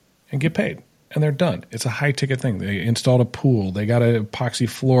service, and get paid. And they're done. It's a high-ticket thing. They installed a pool. They got an epoxy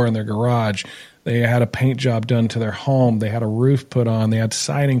floor in their garage. They had a paint job done to their home. They had a roof put on. They had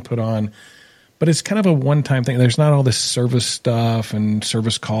siding put on. But it's kind of a one-time thing. There's not all this service stuff and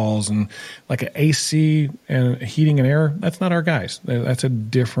service calls and like an AC and heating and air. That's not our guys. That's a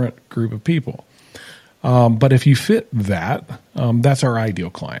different group of people. But if you fit that, that's our ideal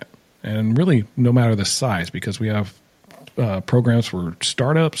client. And really, no matter the size, because we have programs for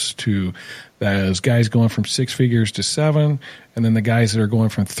startups to those guys going from 6 figures to 7, and then the guys that are going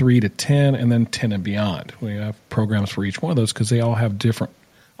from 3 to 10, and then 10 and beyond. We have programs for each one of those because they all have different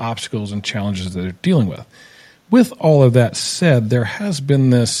obstacles and challenges that they're dealing with. With all of that said, there has been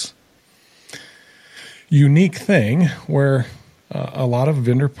this unique thing where a lot of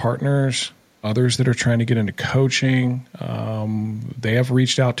vendor partners, others that are trying to get into coaching, they have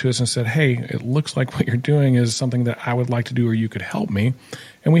reached out to us and said, hey, it looks like what you're doing is something that I would like to do or you could help me.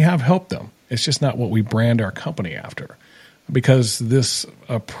 And we have helped them. It's just not what we brand our company after. Because this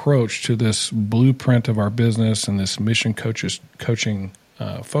approach to this blueprint of our business and this mission coaching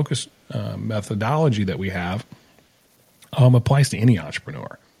focus methodology that we have applies to any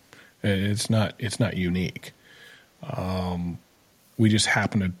entrepreneur. It's not unique. We just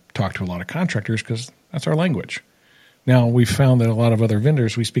happen to talk to a lot of contractors because that's our language. Now, we've found that a lot of other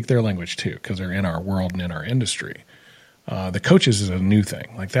vendors, we speak their language too because they're in our world and in our industry. The coaches is a new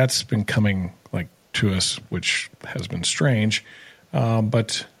thing. Like that's been coming to us, which has been strange.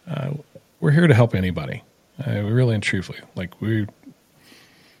 But we're here to help anybody. Really and truthfully.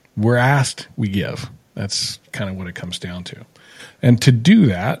 We're asked, we give. That's kind of what it comes down to. And to do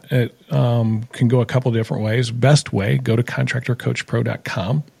that, it can go a couple different ways. Best way, go to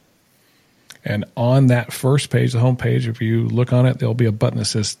contractorcoachpro.com. And on that first page, the home page, if you look on it, there'll be a button that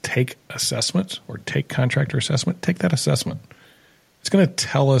says Take Assessment or Take Contractor Assessment. Take that assessment. It's going to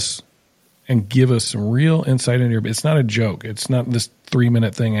tell us and give us some real insight into your – it's not a joke. It's not this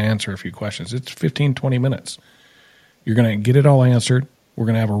 3-minute thing, answer a few questions. It's 15, 20 minutes. You're going to get it all answered. We're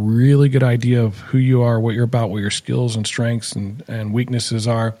going to have a really good idea of who you are, what you're about, what your skills and strengths and weaknesses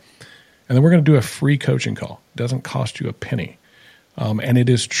are. And then we're going to do a free coaching call. It doesn't cost you a penny. And it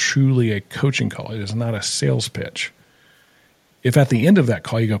is truly a coaching call. It is not a sales pitch. If at the end of that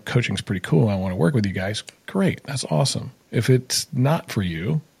call you go, coaching's pretty cool, I want to work with you guys, great, that's awesome. If it's not for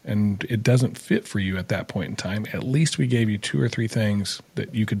you and it doesn't fit for you at that point in time, at least we gave you 2 or 3 things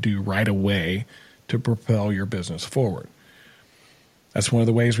that you could do right away to propel your business forward. That's one of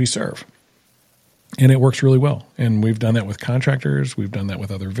the ways we serve. And it works really well. And we've done that with contractors. We've done that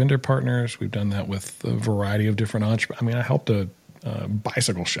with other vendor partners. We've done that with a variety of different entrepreneurs. I mean, I helped a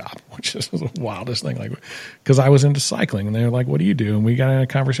bicycle shop, which is the wildest thing. Because I was into cycling, and they were like, what do you do? And we got in a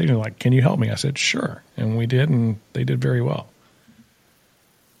conversation like, can you help me? I said, sure. And we did, and they did very well.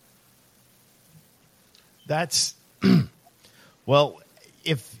 That's well,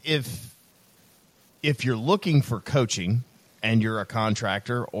 if you're looking for coaching and you're a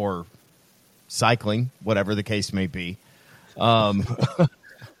contractor or cycling, whatever the case may be, let's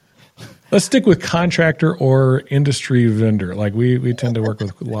stick with contractor or industry vendor. Like we tend to work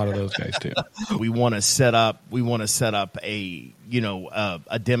with a lot of those guys too. We want to set up a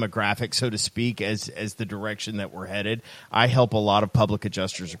a demographic, so to speak, as the direction that we're headed. I help a lot of public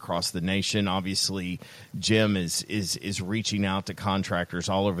adjusters across the nation. Obviously, Jim is reaching out to contractors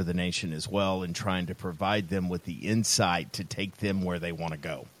all over the nation as well and trying to provide them with the insight to take them where they want to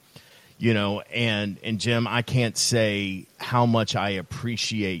go. and Jim, I can't say how much I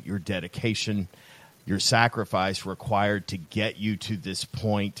appreciate your dedication, your sacrifice required to get you to this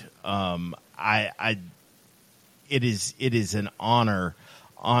point. It is an honor,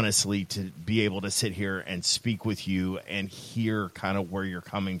 honestly, to be able to sit here and speak with you and hear kind of where you're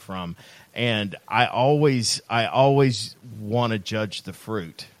coming from. And I always want to judge the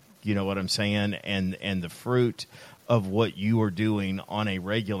fruit. You know what I'm saying? And the fruit of what you are doing on a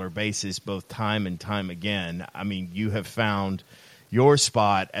regular basis, both time and time again. I mean, you have found your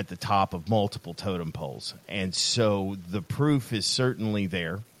spot at the top of multiple totem poles. And so the proof is certainly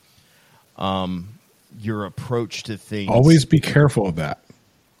there. Your approach to things. Always be careful of that.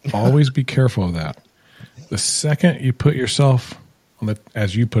 Always be careful of that. The second you put yourself on the,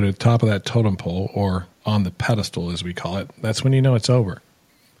 as you put it, top of that totem pole, or on the pedestal, as we call it, that's when you know it's over.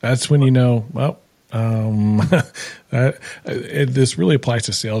 That's when you know, well, this really applies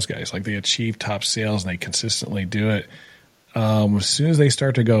to sales guys. Like, they achieve top sales and they consistently do it. As soon as they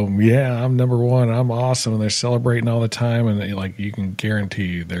start to go, yeah, I'm number one, I'm awesome, and they're celebrating all the time, and they, like, you can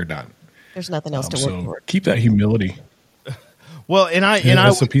guarantee they're done. There's nothing else to work for. Keep that humility. Well,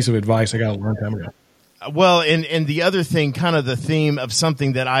 that's a piece of advice I got a long time ago. Well, and the other thing, kind of the theme of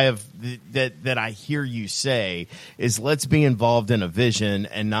something that I have that I hear you say is, let's be involved in a vision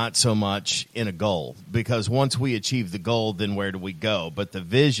and not so much in a goal. Because once we achieve the goal, then where do we go? But the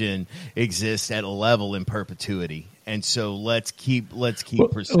vision exists at a level in perpetuity, and so let's keep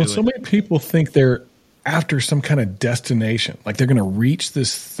pursuing. So many people think they're after some kind of destination, like they're going to reach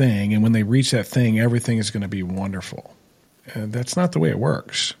this thing, and when they reach that thing, everything is going to be wonderful. And that's not the way it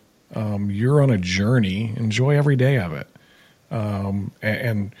works. You're on a journey. Enjoy every day of it.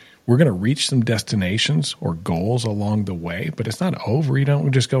 And we're going to reach some destinations or goals along the way, but it's not over. You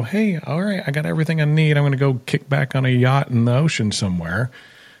don't just go, hey, all right, I got everything I need. I'm going to go kick back on a yacht in the ocean somewhere.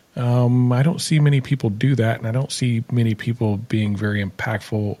 I don't see many people do that, and I don't see many people being very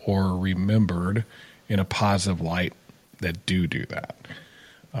impactful or remembered in a positive light that do that.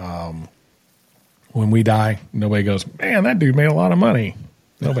 When we die, nobody goes, man, that dude made a lot of money.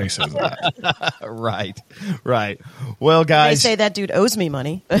 Nobody says that. Right. Well, guys. They say that dude owes me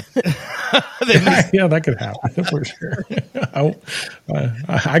money. Yeah, that could happen for sure.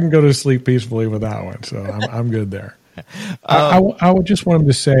 I can go to sleep peacefully with that one, so I'm good there. I would just want him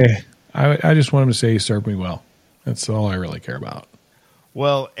to say, I just want him to say he served me well. That's all I really care about.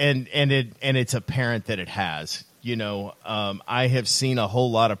 Well, and it's apparent that it has. I have seen a whole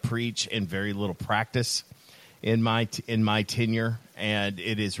lot of preach and very little practice in my tenure, and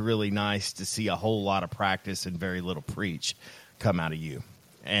it is really nice to see a whole lot of practice and very little preach come out of you.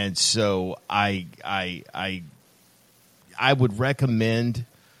 And so I would recommend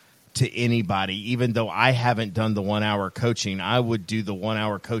to anybody, even though I haven't done the 1 hour coaching, I would do the 1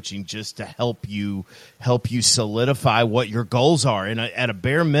 hour coaching just to help you solidify what your goals are. And at a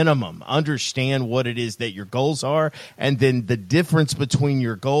bare minimum, understand what it is that your goals are, and then the difference between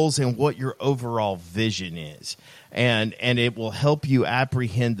your goals and what your overall vision is. And it will help you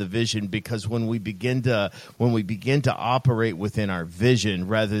apprehend the vision, because when we begin to operate within our vision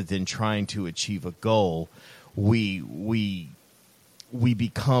rather than trying to achieve a goal, we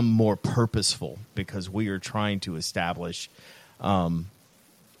become more purposeful, because we are trying to establish the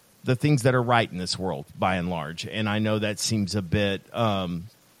things that are right in this world, by and large. And I know that seems a bit, that's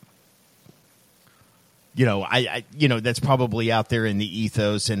probably out there in the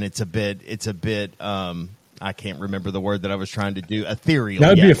ethos, and it's a bit, I can't remember the word that I was trying to do, ethereal.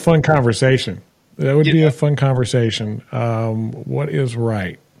 That would be a fun conversation. Be a fun conversation. What is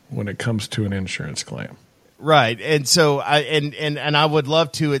right when it comes to an insurance claim? Right. And so I would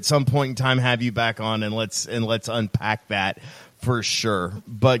love to at some point in time have you back on, and let's unpack that for sure.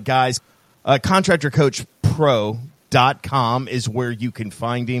 But guys, ContractorCoachPro.com is where you can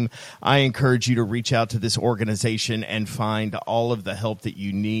find him. I encourage you to reach out to this organization and find all of the help that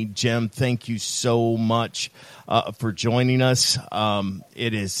you need. Jim, thank you so much for joining us.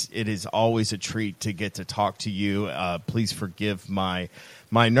 It is always a treat to get to talk to you. Please forgive my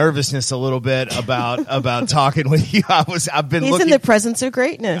nervousness a little bit about talking with you. He's in the presence of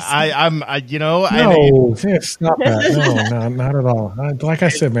greatness. Stop that. No, not at all. Like I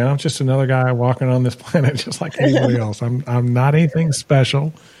said, man, I'm just another guy walking on this planet just like anybody else. I'm not anything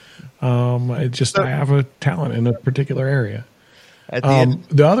special. I have a talent in a particular area.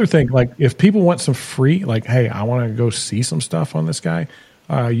 The other thing, like, if people want some free, like, hey, I want to go see some stuff on this guy,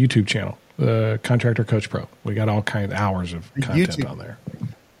 YouTube channel. The Contractor Coach Pro. We got all kinds of hours of content on there.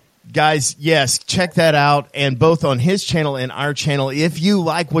 Guys, yes, check that out, and both on his channel and our channel. If you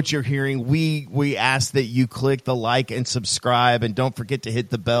like what you're hearing, we ask that you click the like and subscribe, and don't forget to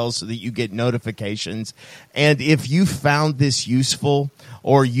hit the bell so that you get notifications. And if you found this useful,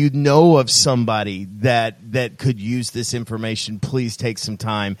 or you know of somebody that could use this information, please take some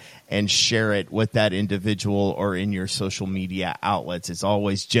time and share it with that individual or in your social media outlets. As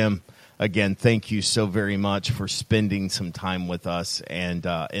always, Jim, again, thank you so very much for spending some time with us and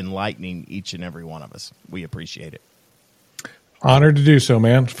enlightening each and every one of us. We appreciate it. Honored to do so,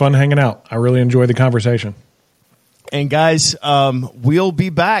 man. Fun hanging out. I really enjoyed the conversation. And guys, we'll be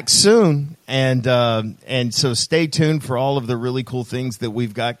back soon, and so stay tuned for all of the really cool things that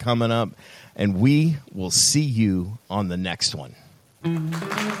we've got coming up, and we will see you on the next one.